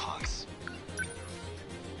other punks.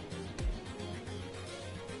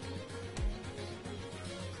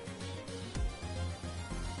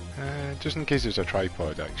 Just in case there's a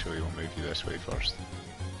tripod, actually, we'll move you this way first.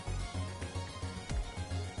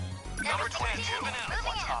 Number 22,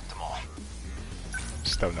 what's optimal?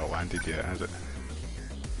 Still not landed yet, has it?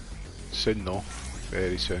 Soon though,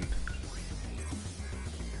 very soon.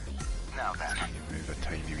 Now then. Move a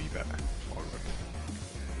tiny wee bit forward.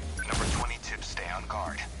 Number 22, stay on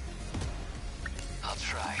guard. I'll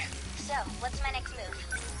try. So, what's my next move?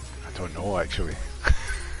 I don't know actually.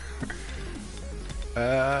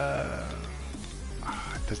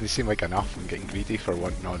 Doesn't seem like enough. I'm getting greedy for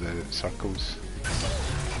wanting all the circles.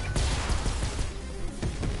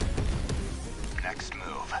 Next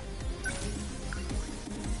move.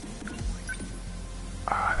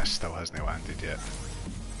 This still hasn't landed yet.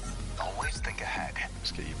 Always think ahead.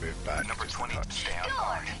 Let's get you moved back. Number 20, stay on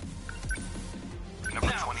guard.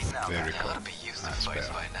 Number 20, now Very that cool. ought to be used to That's fight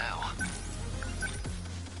better. by now.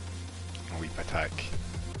 A weep attack.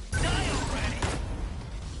 Die already!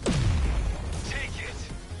 Take it!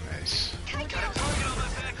 Nice. Got a target on my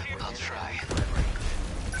back here. I'll try.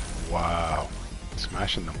 Wow.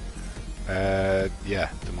 Smashing them. Yeah,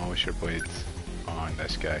 demolish your blade on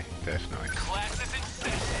this guy, definitely. Class is in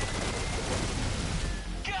session.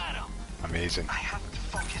 Got him! Amazing. I have to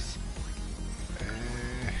focus.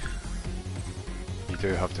 You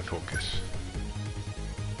do have to focus.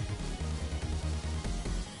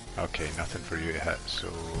 Okay, nothing for you to hit, so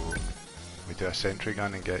we do a sentry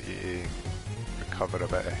gun and get you to recover a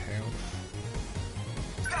bit of health.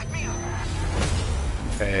 Back me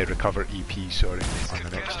up! Recover EP, sorry, on the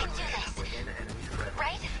next one.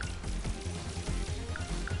 Right?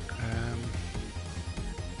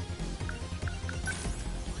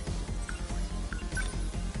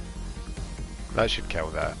 That should kill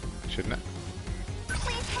that, shouldn't it?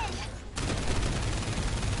 Please hit.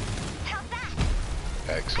 How's that?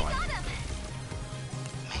 Excellent. Got him.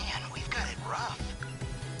 Man, we've got it rough.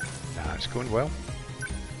 Nah, it's going well.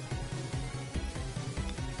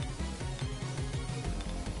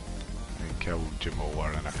 I killed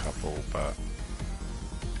Jamola and a couple, but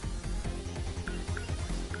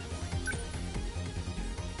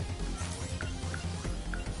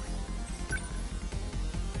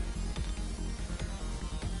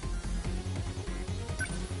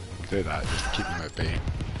do that just to keep them at bay.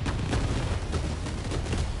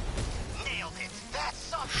 Nailed it. That's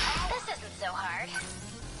some power. This isn't so hard.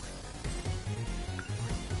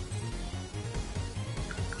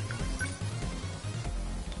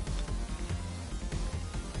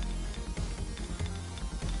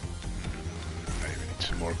 Right, we need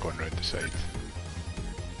some more going round the side.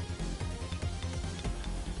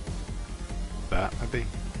 That maybe?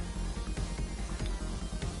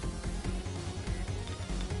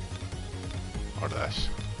 Or this.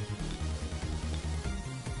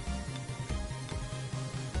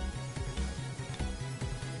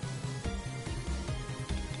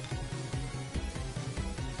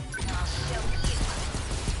 I'll show you.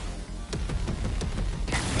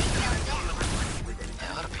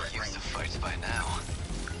 That ought to be used to fight by now.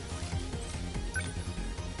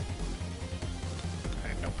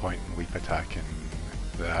 Right, no point in weep attacking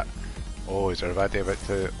that. Oh, is there a bad about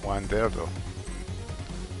to land there though?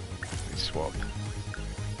 Let's swap.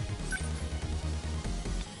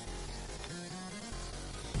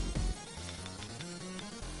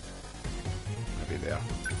 Maybe there.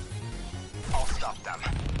 I'll stop them.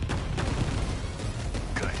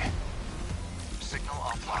 Good. Signal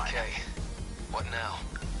offline. Okay. What now?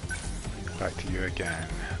 Back to you again,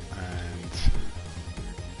 and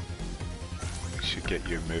we should get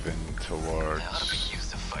you moving That ought to towards be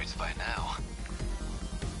used to fight by now.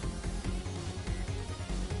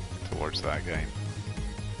 that guy.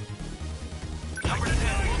 Number 10,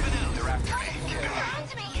 moving out. They're after me. Get They're out.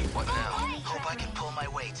 onto me. What now? Hope I can pull my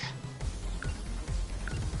weight.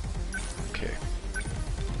 Okay.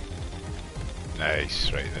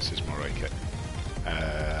 Nice, right, this is more like it. There's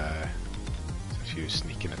a few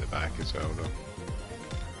sneaking at the back as well though.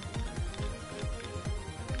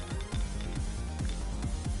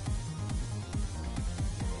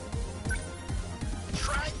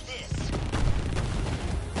 Try this.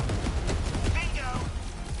 Bingo!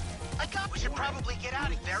 We should probably get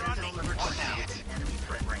out of there on me. What now? Enemy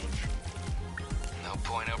threat range. No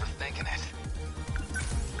point overthinking it.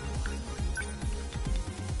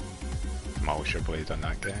 demolish your blade on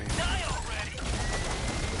that guy. Die already!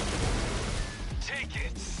 Take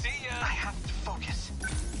it, see ya! I have to focus.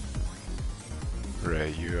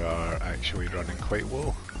 Right, you are actually running quite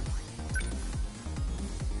low.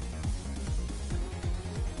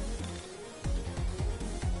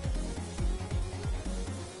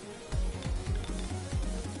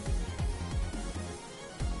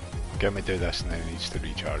 Get me do this and then it needs to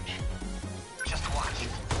recharge. Just watch.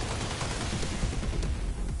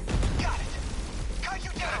 Got it! Cut you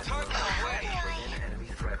down! Target away! Within enemy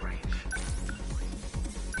threat range.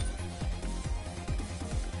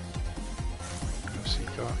 What's he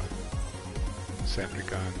got? Sentry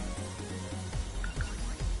gun.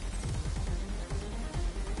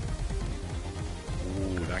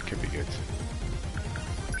 Ooh, that could be good.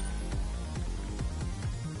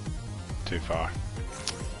 Too far.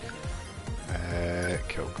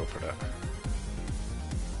 Kill, go for that.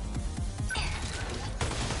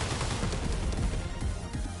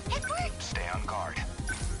 It worked! Stay on guard.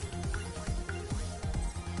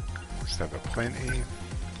 Still got plenty.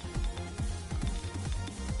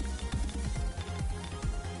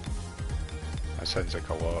 That sounds like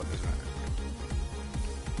a lot, doesn't it?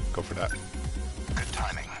 Go for that. Good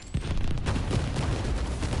timing.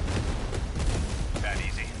 That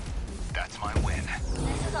easy. That's my win.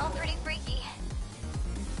 This is all pretty freaky.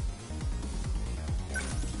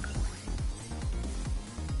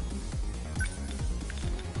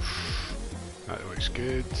 That looks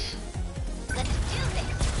good. Let's do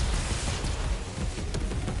this!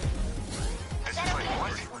 This is like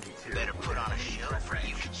what? Better put on a show for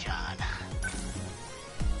you, John.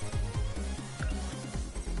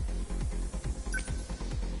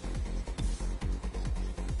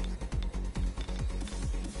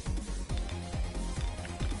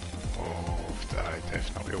 Oh,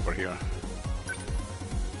 definitely over here.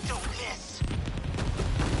 Don't miss.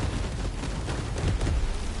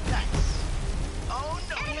 Nice. Oh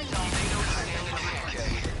no!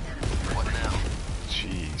 Okay. What now?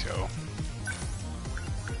 Jeez, oh.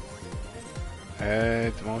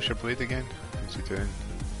 Demolish your blade again? What's he doing?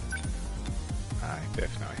 Aye,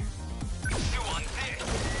 definitely. You want this?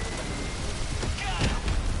 Got him!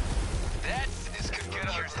 This could get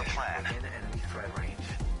Here's the plan. Within enemy threat range.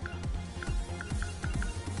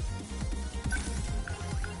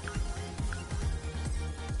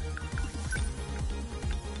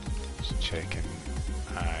 Just checking.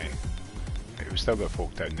 Aye. We've still got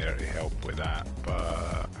folk down there to help with that,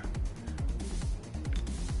 but...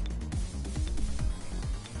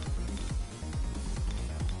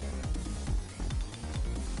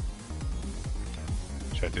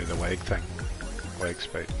 Should I do the leg thing? Leg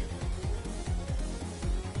spike.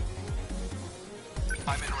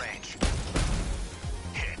 I'm in range.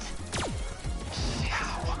 Hit.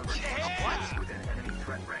 What? Within enemy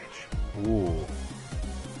threat range. Ooh.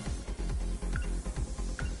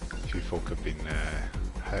 A few folk have been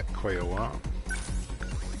hit quite a lot.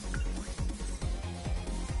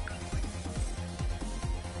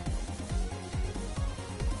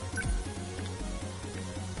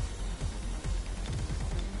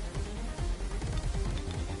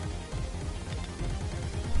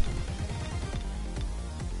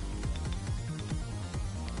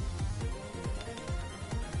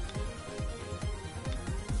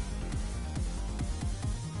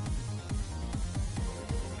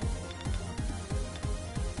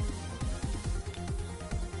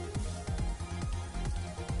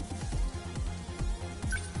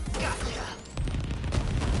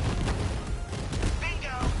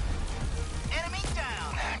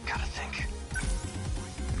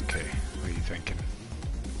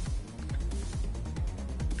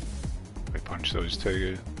 Those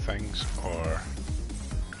two things, or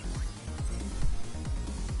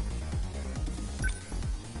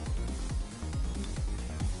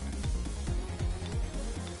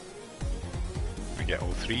we get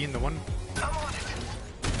all three in the one. I'm on it.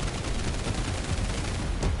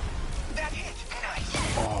 That hit. Nice.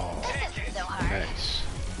 Oh, This isn't so hard. nice.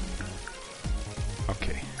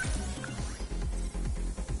 Okay.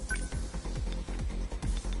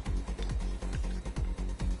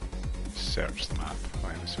 Search the map.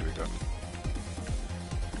 Right, let's see what we got.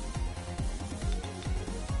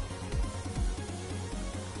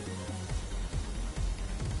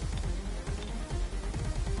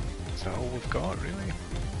 Is that all we've got, really?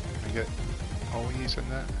 Can we get all these in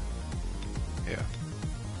that? Yeah.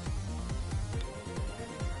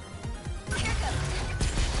 Here goes.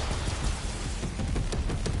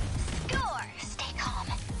 Score! Stay calm.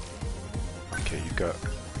 Okay, you've got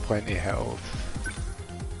plenty of health.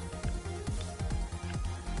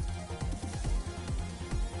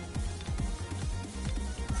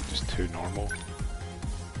 too normal.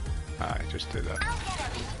 Aye, just do that. I'll get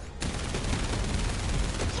him.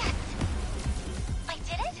 Yes! I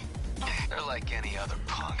did it? They're like any other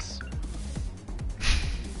punks.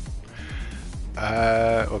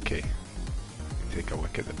 Okay. Take a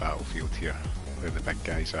look at the battlefield here, where the big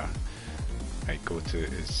guys are. Right, go to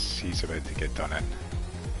is he's about to get done in.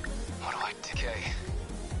 What do I do? Okay.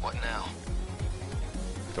 What now?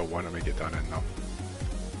 Don't want him to get done in though.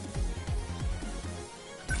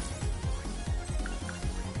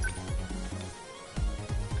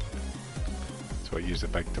 So I use the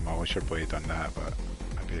big demolisher blade on that, but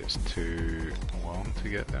maybe it's too long to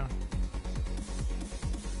get there.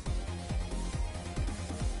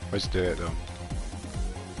 Let's do it though.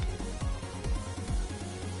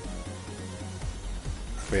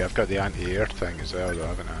 Wait, I've got the anti-air thing as well though,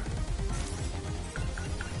 haven't I?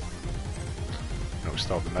 It'll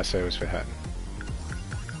stop the missiles for hitting.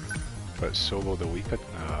 But solo the weapon?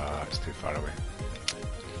 Nah, it's too far away.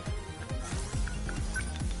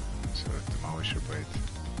 So demolish your blade.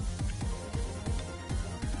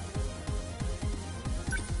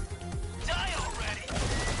 Die already!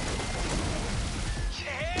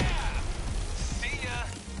 Yeah! See ya!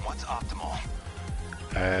 What's optimal?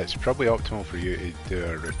 It's probably optimal for you to do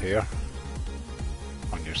a repair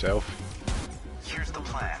on yourself. Here's the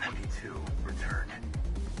plan. 22 returned.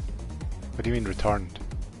 What do you mean returned?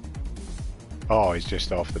 Oh, he's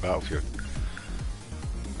just off the battlefield.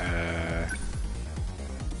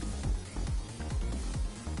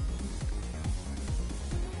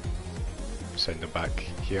 Send him back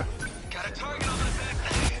here. Got a target on my back.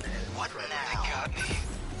 What now? They got me.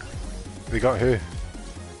 They got who?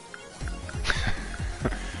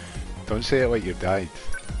 Don't say it like you died,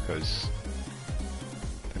 because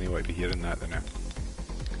I don't want to be hearing that now.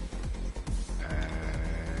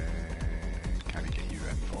 Can't get you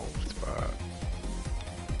involved, but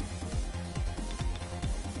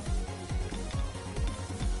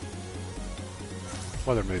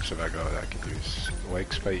what other moves have I got that I could use?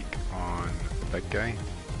 Leg spike on the big guy.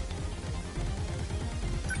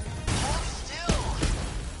 Hold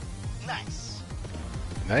still. Nice.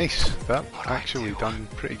 Nice, that actually done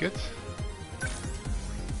pretty good.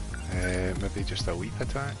 Maybe just a leap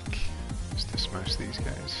attack, just to smash these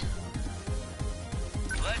guys.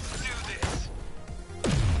 Let's do this.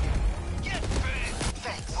 Get big.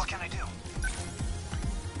 Thanks. What can I do?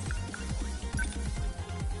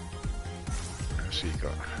 So you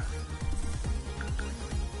got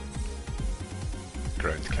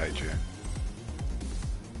ground kaiju.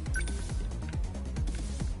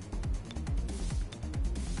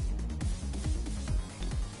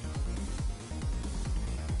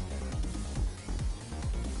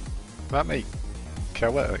 That might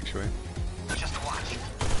kill it actually. Just watch.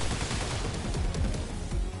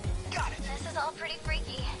 Got it. This is all pretty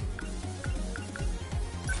freaky.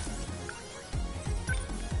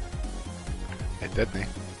 It didn't.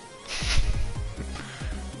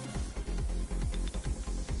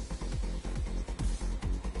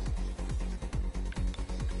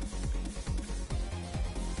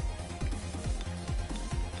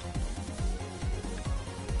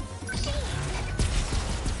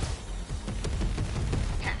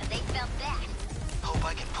 They felt that. Hope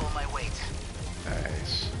I can pull my weight.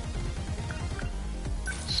 Nice.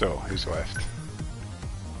 So, who's left?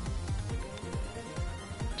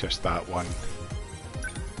 Just that one.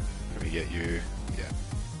 Let me get you. Yeah,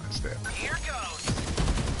 that's it. Here goes.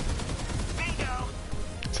 Bingo.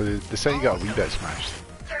 So the city got a wee bit smashed.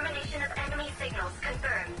 Termination of enemy signals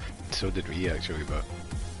confirmed. So did we actually, but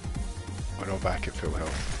we're all back at full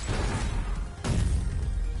health.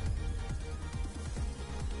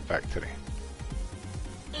 Factory.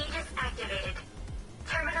 Aegis activated.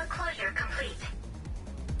 Terminal closure complete.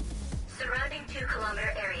 Surrounding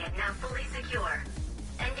 2-kilometer area now fully secure.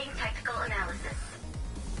 Ending technical analysis.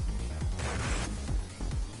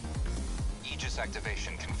 Aegis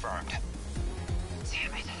activation confirmed.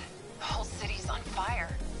 Damn it. The whole city's on fire.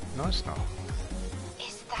 No, it's not.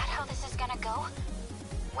 Is that how this is gonna go?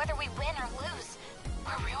 Whether we win or lose,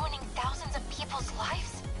 we're ruining thousands of people's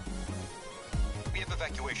lives? We have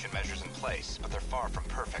evacuation measures in place, but they're far from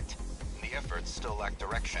perfect. And the efforts still lack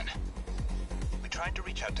direction. We tried to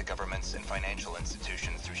reach out to governments and financial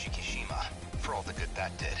institutions through Shikishima, for all the good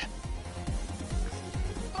that did.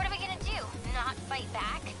 What are we gonna do? Not fight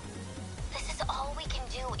back? This is all we can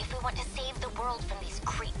do if we want to save the world from these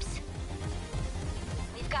creeps.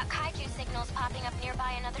 We've got kaiju signals popping up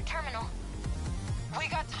nearby another terminal. We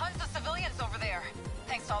got tons of civilians over there,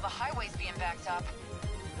 thanks to all the highways being backed up.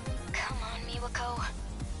 Come on, Miwako.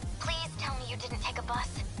 Please tell me you didn't take a bus.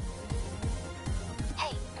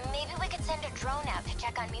 Hey, maybe we could send a drone out to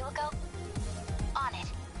check on Miliko? On it.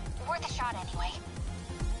 Worth a shot anyway.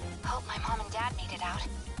 Hope my mom and dad made it out.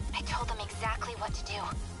 I told them exactly what to do.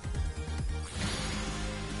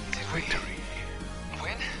 Did we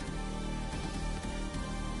win?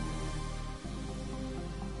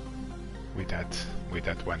 We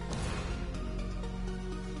did win.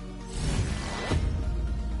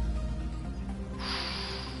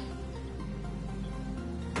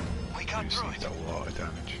 We got through it. A lot of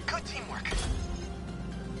damage. Good teamwork.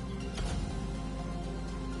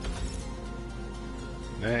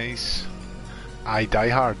 Nice. Aye, die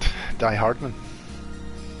hard. Die hardman.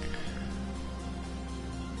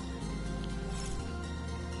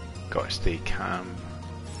 Gotta stay calm.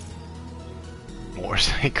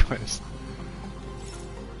 Motorcyclist.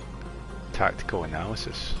 Tactical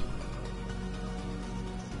analysis.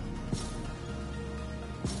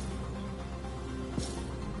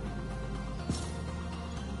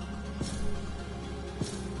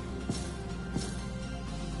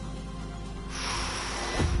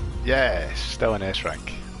 Yeah, still an S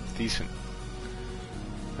rank. Decent.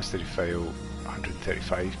 Mystery file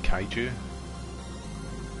 135 kaiju.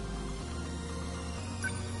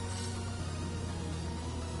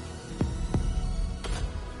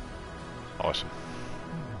 Awesome.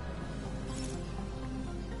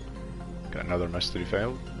 Got another mystery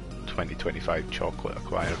file. 2025 chocolate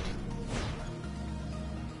acquired.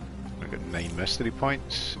 I got 9 mystery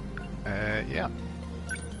points. Yeah.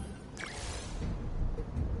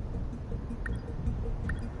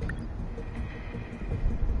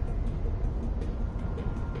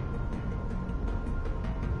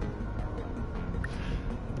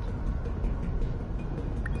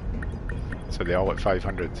 So they all at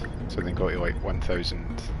 500, so they go to like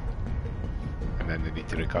 1000 and then they need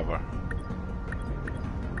to recover.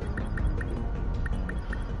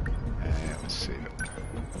 Let's save it.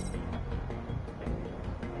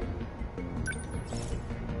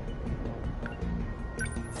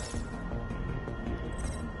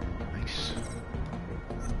 Nice.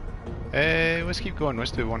 Let's keep going,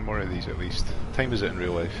 let's do one more of these at least. What time is it in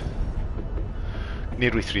real life?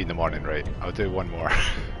 Nearly 3 in the morning, right? I'll do one more.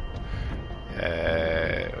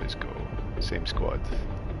 Let's go. Same squad.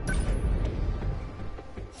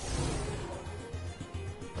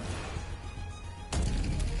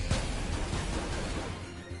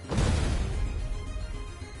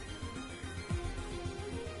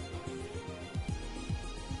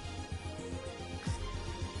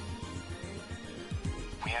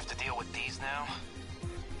 We have to deal with these now?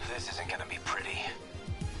 This isn't gonna be pretty.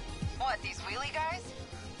 What, these wheelie guys?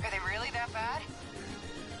 Are they really that bad?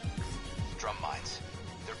 Drum mines.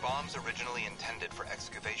 They're bombs originally intended for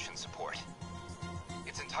excavation support.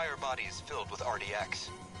 Its entire body is filled with RDX.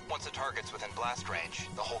 Once a target's within blast range,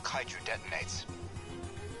 the whole kaiju detonates.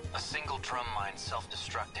 A single drum mine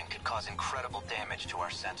self-destructing could cause incredible damage to our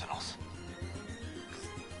Sentinels.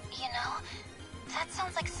 You know, that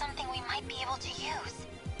sounds like something we might be able to use.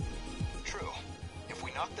 True. If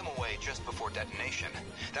we knock them away just before detonation,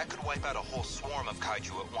 that could wipe out a whole swarm of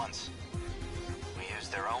kaiju at once. We use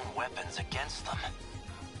their own weapons against them.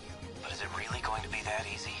 But is it really going to be that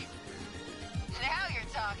easy? Now you're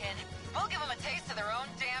talking. We'll give them a taste of their own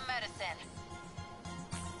damn medicine.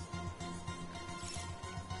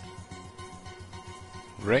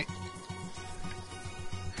 Right.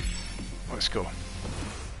 Let's go.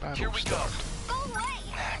 Battle Here we start. go. Go away!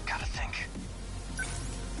 Gotta think.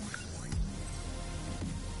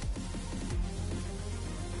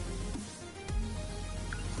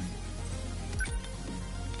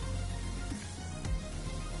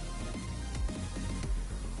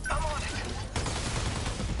 I'm on it.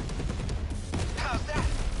 How's that?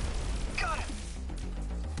 Got it.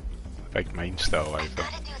 Big mine's still alive though.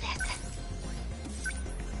 Gotta do this.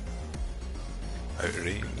 Out of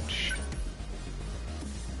range.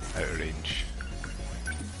 Out of range.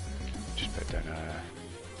 Just put down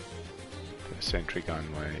a sentry gun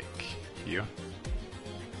like here.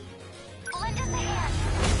 Lend us a hand.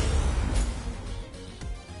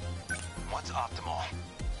 What's optimal?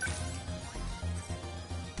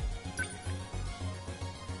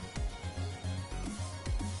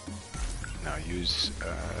 Now use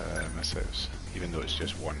missiles, even though it's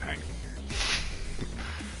just one hang.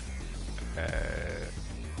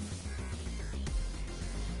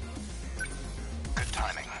 Good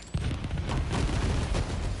timing.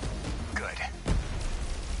 Good.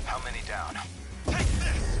 How many down? Take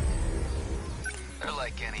this. They're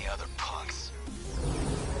like any other punks.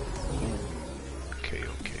 Okay,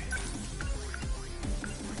 okay.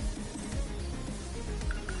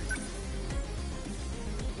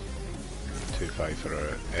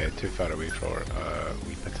 Too far away for a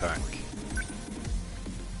weep attack.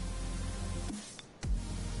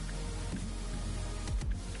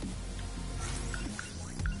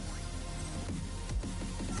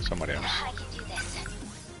 somewhere else. I can do this.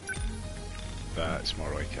 That's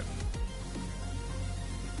more like it.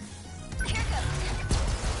 Here goes.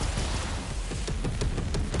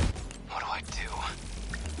 What do I do?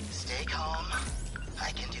 Stay calm.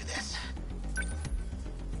 I can do this.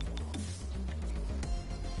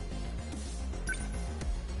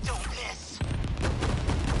 Don't miss.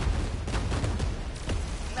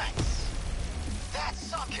 Nice. That's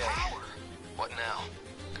some power. What now?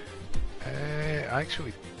 I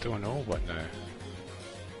actually don't know what now.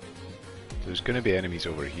 There's going to be enemies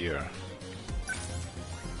over here.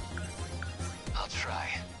 I'll try.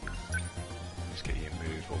 Let's get you to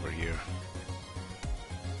move over here.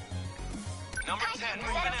 Number 10,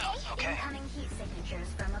 moving out. Okay. Incoming heat signatures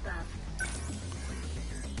from above.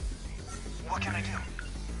 What can I do?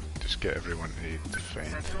 Just get everyone to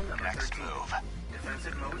defend. Sentinel number Next 13. move.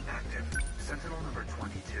 Defensive mode active. Sentinel number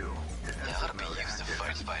 22. Defensive They ought to be mode used to active.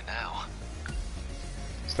 fights by now.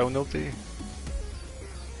 Still nobody?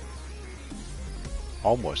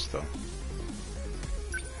 Almost though.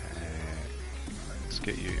 Let's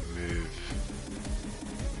get you to move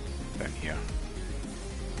down here.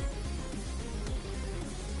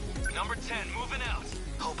 Number 10, moving out.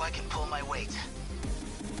 Hope I can pull my weight.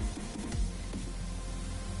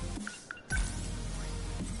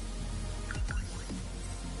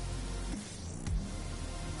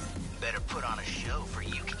 Better put on a show for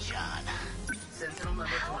Yuki-chan. Sentinel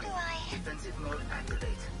number 20. Defensive mode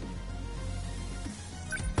activate.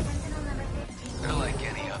 Sentinel number 15. They're like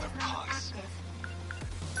any other punks.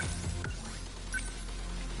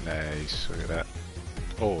 Nice, look at that.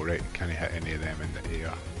 Oh right, can you hit any of them in the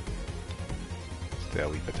air? It's the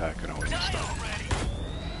leap attack and all that stuff.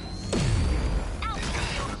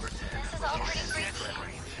 This is all pretty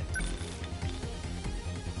freaky.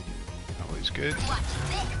 That looks good. Watch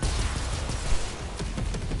this.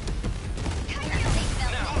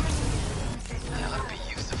 They ought to be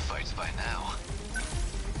used to fights by now.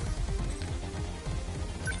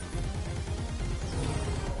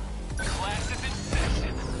 Class is in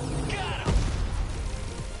session. Got him.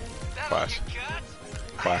 Class.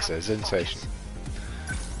 Class is in session.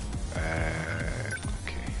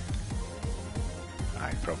 Okay.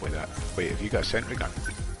 Aye, probably that. Wait, have you got a sentry gun?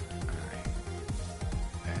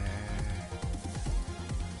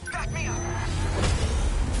 Back me up.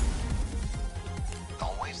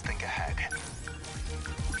 Always think ahead.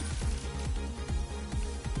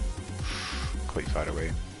 Quite far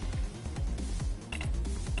away.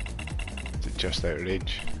 Is it just out of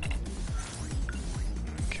range?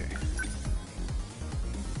 Okay.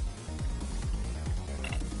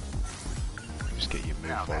 Just get you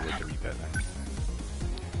moved forward a wee bit then.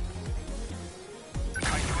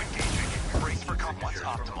 Kaiju engaging. Brace for what's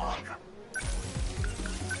optimal.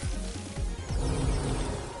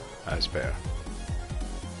 That's better.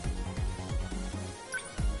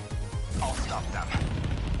 I'll stop them.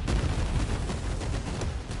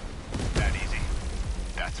 That easy.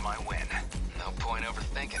 That's my win. No point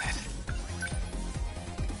overthinking it.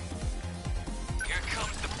 Here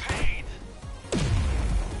comes the pain.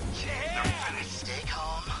 Yeah! They're finished. Stay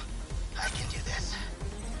calm. I can do this.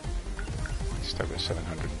 Still got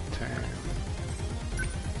 710.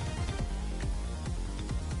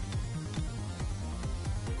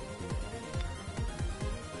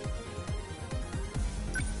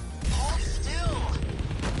 Hold still.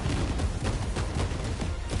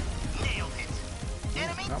 Nailed it.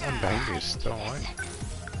 Enemy That one behind you is still on.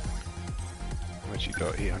 How much you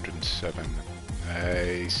got? 807.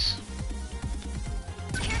 Nice.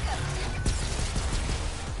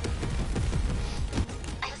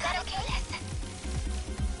 I've got to do this.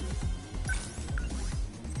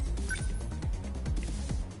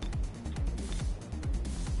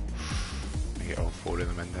 I get all 4 of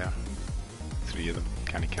them in there. 3 of them.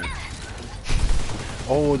 Can he count?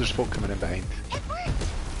 Oh, there's folk coming in behind.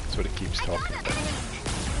 That's what it keeps talking about.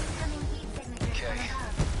 Okay.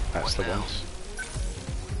 That's the ones.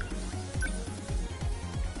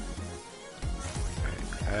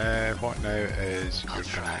 Right. What now is you're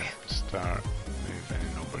gonna start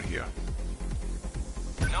moving over here.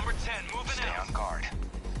 Number 10, moving Stay out. On guard.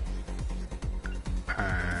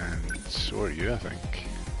 And so are you, I think.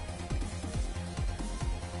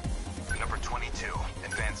 Number 22,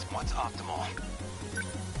 advance what's optimal.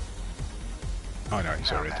 Oh no,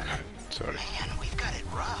 he's already done it. Sorry. Man, we've got it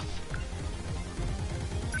rough.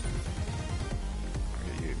 I'll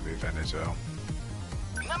get you to move in as well.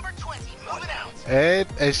 Number 20, moving out.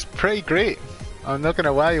 It's pretty great. I'm not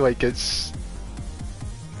gonna lie, like it's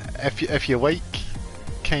if you like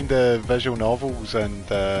kind of visual novels and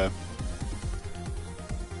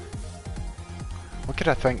what could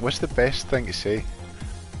I think? What's the best thing to say?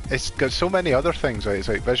 it's got so many other things. Like, it's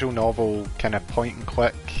like visual novel, kind of point and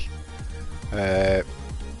click, and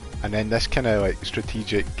then this kind of like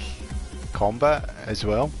strategic combat as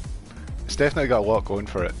well. It's definitely got a lot going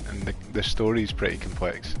for it, and the story's pretty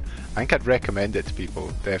complex. I think I'd recommend it to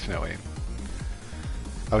people, definitely.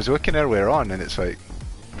 I was looking earlier on, and it's like,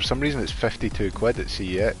 for some reason it's 52 quid at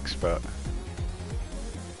CEX, but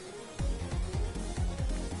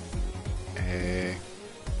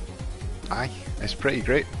aye, it's pretty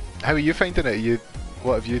great. How are you finding it?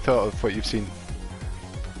 What have you thought of what you've seen?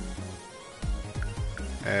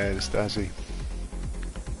 Stasi.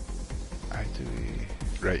 How do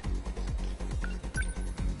we... Right.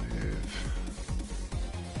 Move.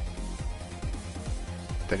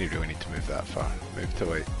 Didn't really need to move that far. Move to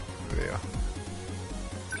like there.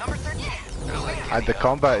 Number 13. And the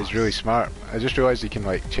combat is really smart. I just realised you can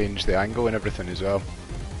like change the angle and everything as well.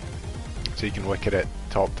 So you can look at it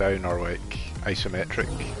top down or like isometric.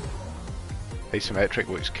 Isometric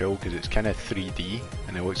looks cool because it's kind of 3D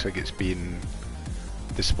and it looks like it's being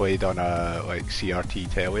displayed on a like CRT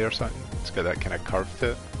telly or something. It's got that kind of curve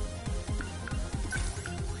to it.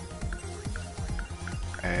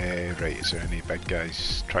 Right, is there any big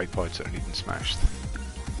guys, tripods that are needing smashed?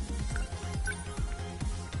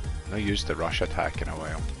 I've not used the rush attack in a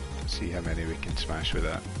while. Let's see how many we can smash with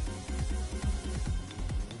that.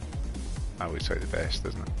 That looks like the best,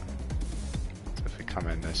 doesn't it? So if we come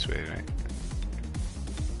in this way, right?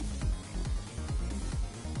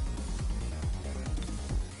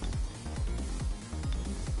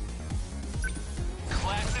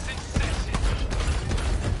 Class is in session.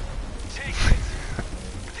 Take it.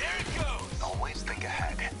 There it goes. Always think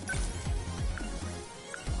ahead.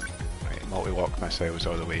 Right, multi-lock missiles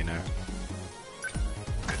all the way now.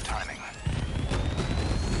 Good timing.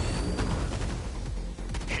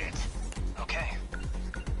 Hit. Okay.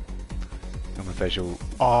 I'm a visual.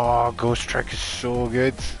 Oh, Ghost Trick is so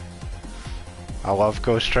good. I love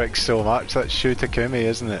Ghost Trick so much. That's Shu Takumi,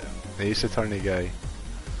 isn't it? The Ace Attorney guy.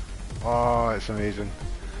 Oh, it's amazing.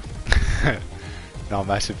 No, I'm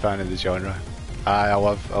a massive fan of the genre. I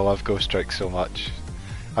love Ghost Trick so much.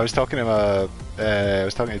 I was talking to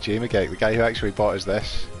Jamie Geck, the guy who actually bought us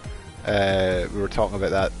this. We were talking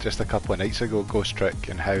about that just a couple of nights ago, Ghost Trick,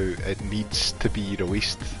 and how it needs to be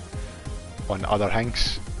released on other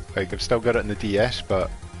things. Like, I've still got it in the DS, but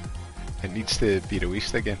it needs to be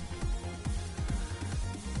released again.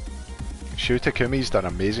 Shu Takumi's done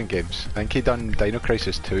amazing games. I think he done Dino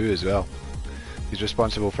Crisis 2 as well. He's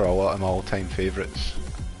responsible for a lot of my all-time favourites.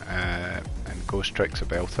 And Ghost Trick's a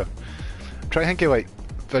belter. I'm trying to think of like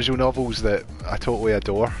visual novels that I totally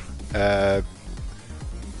adore. I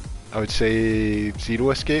would say Zero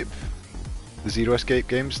Escape. The Zero Escape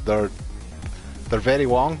games. They're very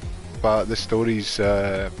long, but the stories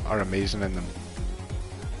are amazing in them.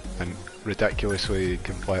 And ridiculously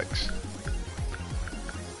complex.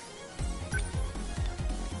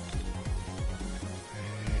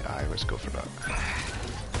 Let's go for that.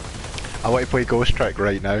 I want to play Ghost Trick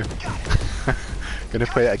right now. Gonna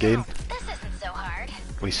play it again. This isn't so hard.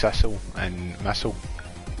 With Sissel and Missile.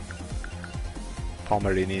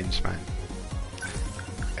 Pomeranians, man.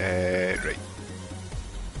 Right.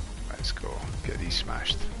 Let's go. Get these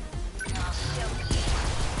smashed.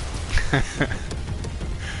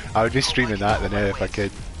 I would be streaming that now if I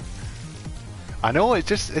could. I know, it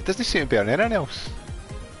doesn't seem to be on anything else.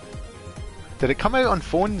 Did it come out on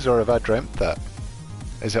phones or have I dreamt that?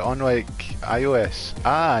 Is it on like iOS?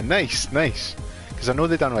 Ah, nice, nice. Because I know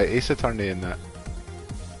they done like Ace Attorney in that.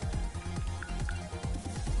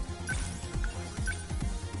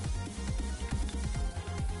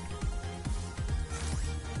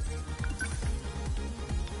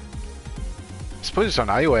 I suppose it's on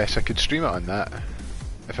iOS, I could stream it on that.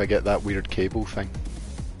 If I get that weird cable thing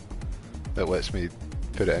that lets me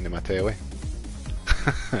put it into my telly.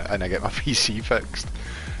 And I get my PC fixed.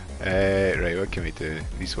 Right, what can we do?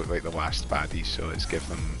 These look like the last baddies, so let's give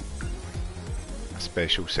them a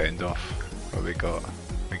special send-off. What we got?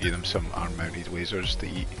 We give them some arm-mounted lasers to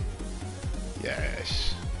eat.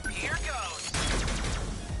 Yes. Here goes.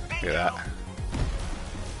 Look at that.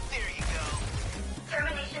 There you go.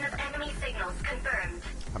 Termination of enemy signals confirmed.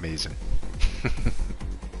 Amazing.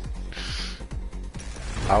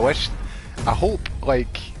 I hope,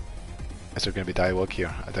 like, is there going to be dialogue here?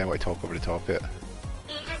 I don't want to talk over the top of it.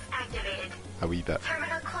 Aegis activated. A wee bit.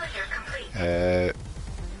 Terminal closure complete.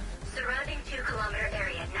 Surrounding 2-kilometer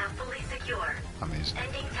area now fully secure. Amazing.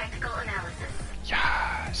 Ending technical analysis.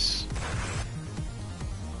 Yes.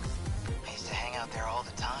 I used to hang out there all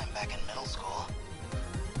the time back in middle school.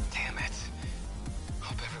 Damn it.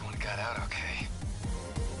 Hope everyone got out okay.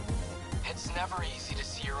 It's It's never easy to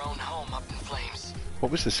see your own home up in flames.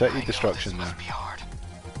 What was the city destruction there? Be hard.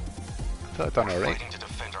 I thought I'd done alright. Fighting to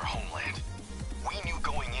defend our homeland. We knew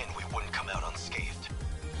going in we wouldn't come out unscathed.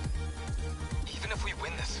 Even if we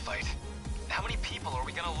win this fight, how many people are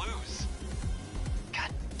we gonna lose?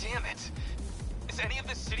 God damn it! Is any of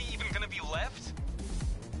this city even gonna be left?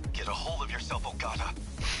 Get a hold of yourself, Ogata.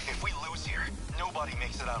 If we lose here, nobody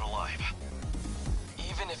makes it out alive.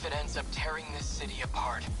 Even if it ends up tearing this city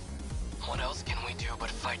apart, what else can we do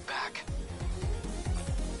but fight back?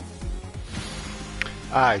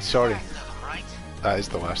 Aye, sorry. That is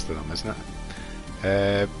the last of them, isn't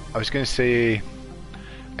it? I was going to say,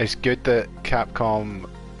 it's good that Capcom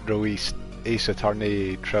released Ace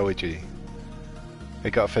Attorney Trilogy.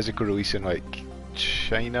 It got a physical release in like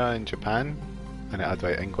China and Japan, and it had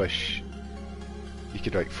like English. You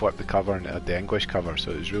could like flip the cover and it had the English cover,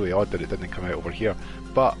 so it was really odd that it didn't come out over here.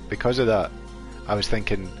 But because of that, I was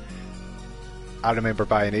thinking, I remember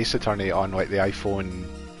buying Ace Attorney on like the iPhone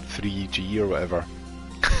 3G or whatever.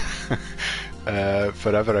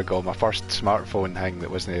 Forever ago, my first smartphone thing that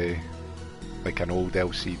wasn't like an old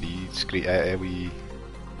LCD screen.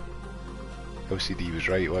 LCD was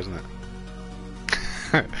right, wasn't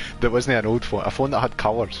it? That wasn't an old phone, a phone that had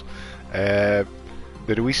colours. They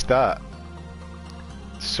released that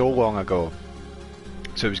so long ago,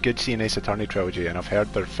 so it was good seeing Ace Attorney Trilogy, and I've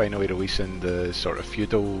heard they're finally releasing the sort of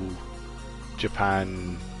feudal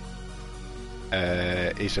Japan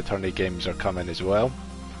Ace Attorney games are coming as well,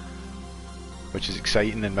 which is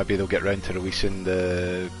exciting, and maybe they'll get round to releasing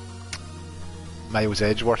the Miles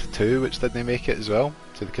Edgeworth 2, which didn't make it as well,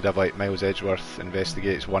 so they could have like Miles Edgeworth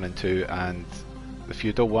Investigates 1 and 2, and the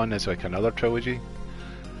feudal one is like another trilogy,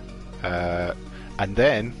 and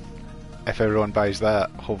then if everyone buys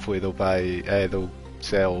that, hopefully they'll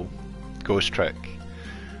sell Ghost Trick.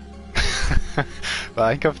 But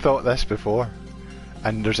I think I've thought this before,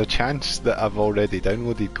 and there's a chance that I've already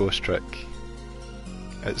downloaded Ghost Trick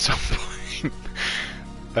at some point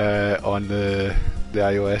on the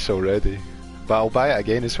iOS already. But I'll buy it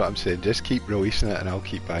again, is what I'm saying. Just keep releasing it and I'll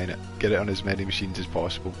keep buying it. Get it on as many machines as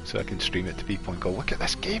possible so I can stream it to people and go, look at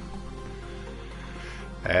this game.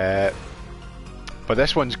 But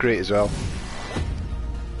this one's great as well.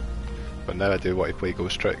 But now I do want to play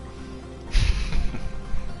Ghost Trick.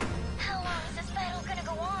 How long is this battle gonna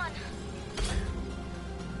go on?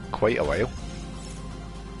 Quite a while.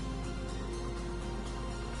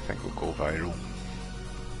 I think we'll go viral.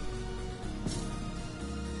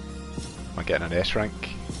 Am I getting an S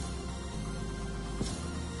rank?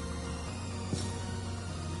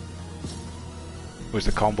 Was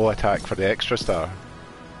the combo attack for the extra star?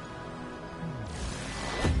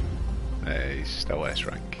 He's still S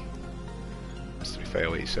rank. Mystery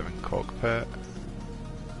File 87 cockpit.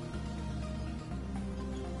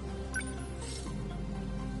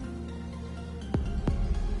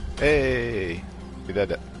 Hey! We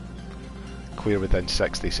did it. Clear within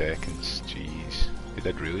 60 seconds. Jeez. We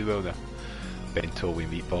did really well there. Bento with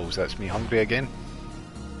meatballs. That's me hungry again.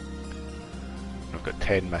 I've got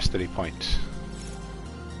 10 mystery points.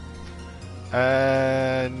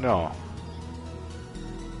 No.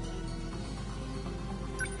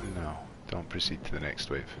 No. Don't proceed to the next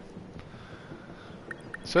wave.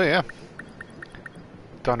 So yeah.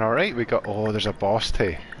 Done alright. We got... Oh, there's a boss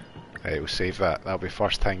too. Right, we'll save that. That'll be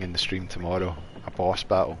first thing in the stream tomorrow. A boss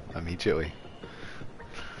battle immediately.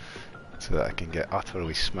 So that I can get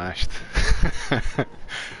utterly smashed.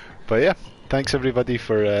 But yeah, thanks everybody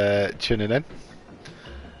for tuning in.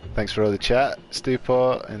 Thanks for all the chat,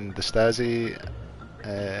 Stupor and the Stasi.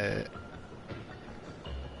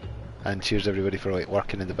 And cheers everybody for like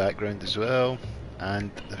working in the background as well.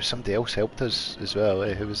 And there was somebody else helped us as well.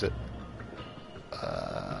 Who was it?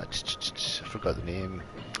 I forgot the name.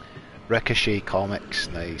 Ricochet Comics.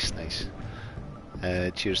 Nice, nice.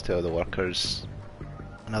 Cheers to all the workers.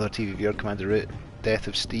 Another TV viewer, Commander Root, Death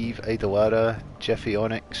of Steve, Idawara, Jiffy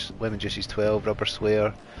Onyx, Lemon Juices 12, Rubber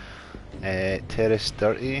Slayer, Terrace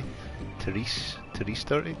Dirty, Therese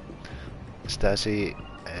Dirty, Stasi,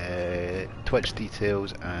 Twitch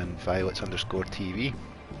Details, and Violets_TV.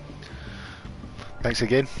 Thanks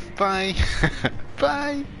again. Bye.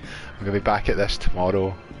 Bye. I'm going to be back at this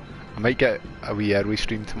tomorrow. I might get a wee early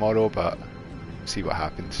stream tomorrow, but see what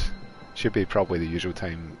happens. Should be probably the usual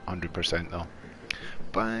time, 100% though.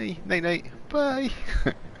 Bye. Night night. Bye.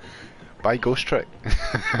 Bye Ghost Trick.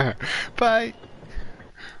 Bye.